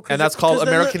 No, and that's called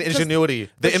American ingenuity.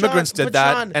 The immigrants did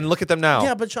that, Sean, and look at them now.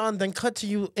 Yeah, but Sean, then cut to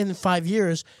you in 5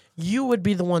 years, you would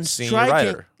be the one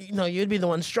striking. No, you'd be the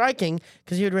one striking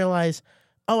because you'd realize,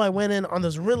 oh, I went in on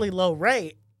this really low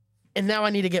rate, and now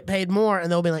I need to get paid more,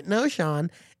 and they'll be like, no,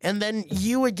 Sean, and then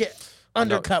you would get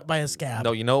undercut by a scab.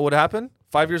 No, you know what would happen?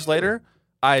 5 years later,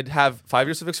 I'd have 5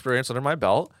 years of experience under my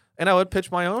belt, and I would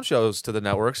pitch my own shows to the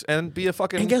networks and be a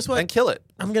fucking and guess what? And kill it.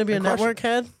 I'm gonna be a network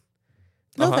head.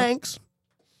 No thanks.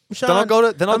 Sean, then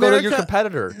I'll go to your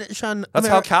competitor. Sean, that's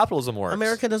how capitalism works.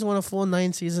 America doesn't want a full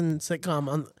 9-season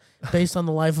sitcom based on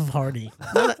the life of Hardy.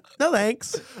 No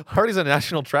thanks. Hardy's a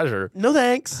national treasure. No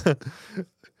thanks.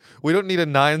 We don't need a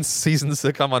 9-season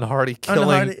sitcom on Hardy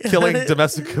killing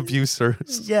domestic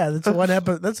abusers. Yeah, that's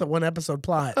a one episode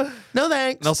plot. No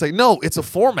thanks. And I'll say, no, it's a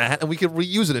format and we can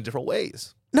reuse it in different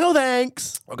ways. No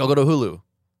thanks. I'll go to Hulu.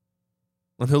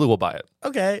 And Hulu will buy it.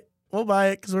 Okay, we'll buy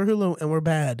it because we're Hulu and we're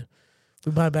bad.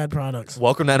 We buy bad products.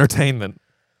 Welcome to entertainment.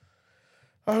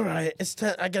 All right,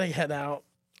 I gotta head out.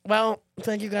 Well,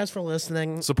 thank you guys for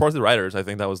listening. Support the writers. I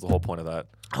think that was the whole point of that.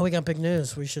 Oh, we got big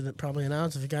news. We should probably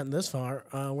announce if you've gotten this far.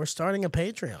 We're starting a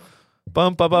Patreon.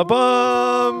 Bum, bum, bum,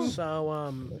 bum.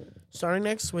 So, starting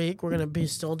next week, we're going to be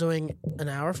still doing an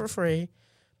hour for free,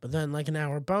 but then like an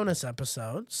hour bonus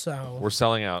episode. So we're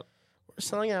selling out.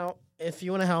 If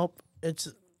you want to help,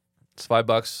 it's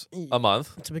 $5 a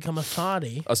month to become a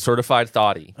thotty. A certified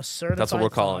thotty. A certified That's what we're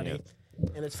calling thotty. it.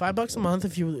 And it's $5 a month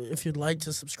if you'd like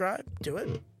to subscribe. Do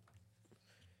it.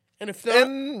 And if not,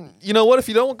 And you know what? If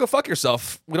you don't, go fuck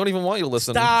yourself. We don't even want you to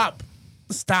listen.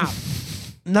 stop.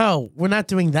 No, we're not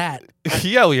doing that.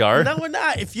 Yeah, we are. No, we're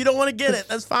not. If you don't want to get it,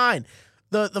 that's fine.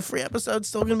 The free episode's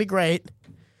still gonna be great.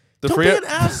 The Don't free be an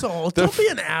asshole. Don't be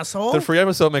an asshole. the free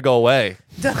episode may go away.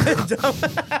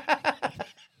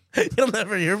 You'll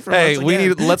never hear from Hey, us we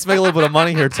again. let's make a little bit of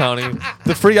money here, Tony.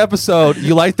 The free episode,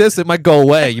 you like this? It might go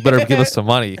away. You better give us some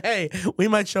money. Hey, we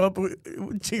might show up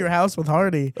to your house with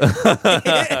Hardy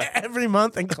every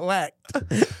month and collect.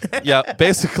 Yeah,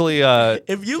 basically,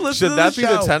 If you listen should to that the be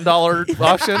show, the $10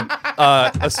 option?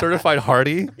 A certified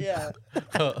Hardy? Yeah,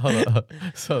 Hold on.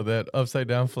 So that upside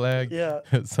down flag, yeah.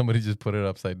 somebody just put it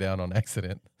upside down on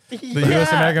accident. The Yeah.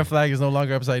 U.S. American flag is no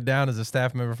longer upside down as a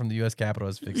staff member from the U.S. Capitol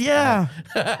has fixed it. Yeah.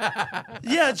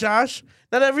 Yeah, Josh.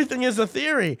 Not everything is a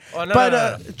theory. Oh, no, but,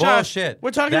 no. Josh, Bullshit.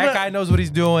 we're talking that about... guy knows what he's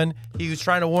doing. He was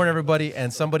trying to warn everybody,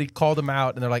 and somebody called him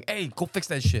out, and they're like, hey, go fix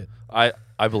that shit. I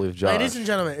believe Josh. Ladies and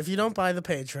gentlemen, if you don't buy the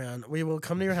Patreon, we will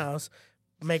come to your house,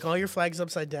 make all your flags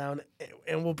upside down,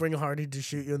 and we'll bring Hardy to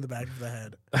shoot you in the back of the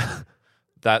head.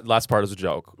 That last part is a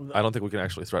joke. I don't think we can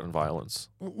actually threaten violence.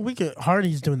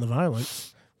 Hardy's doing the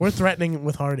violence. We're threatening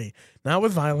with Hardy, not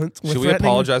with violence. We're Should we threatening-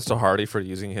 apologize to Hardy for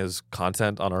using his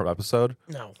content on our episode?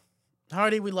 No.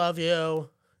 Hardy, we love you.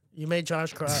 You made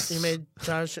Josh cry. You made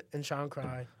Josh and Sean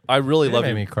cry. I really It love made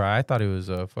you. me cry. I thought he was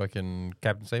a fucking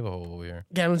Captain Save-A-Hole over here.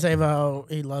 Gavin Savo,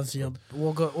 he loves you.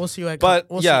 We'll see you at But,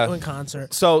 we'll yeah. see you in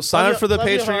concert. So sign Love up you- for the love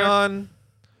you, Hart. Patreon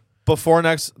before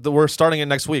we're starting it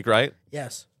next week, right?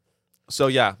 Yes. So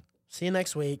yeah, See you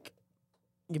next week.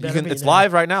 You you better can. be It's there.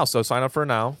 live right now, so sign up for it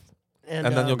now, And,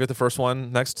 and then you'll get the first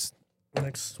one next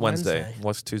next Wednesday.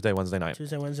 What's Tuesday, Wednesday night?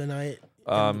 Tuesday, Wednesday night.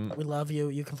 Um, And we love you.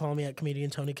 You can follow me at comedian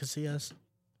Tony Casillas.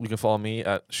 You can follow me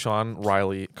at Sean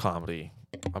Riley Comedy.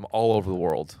 I'm all over the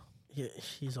world.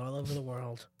 He's all over the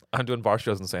world. I'm doing bar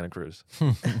shows in Santa Cruz.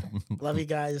 Love you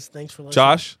guys. Thanks for listening.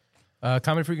 Josh,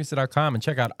 ComedyFrequency.com and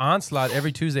check out Onslaught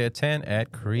every Tuesday at 10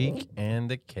 at Creek and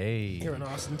the Cave. Here in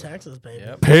Austin, Texas, baby.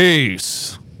 Yep.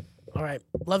 peace. All right.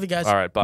 Love you guys. All right, bye.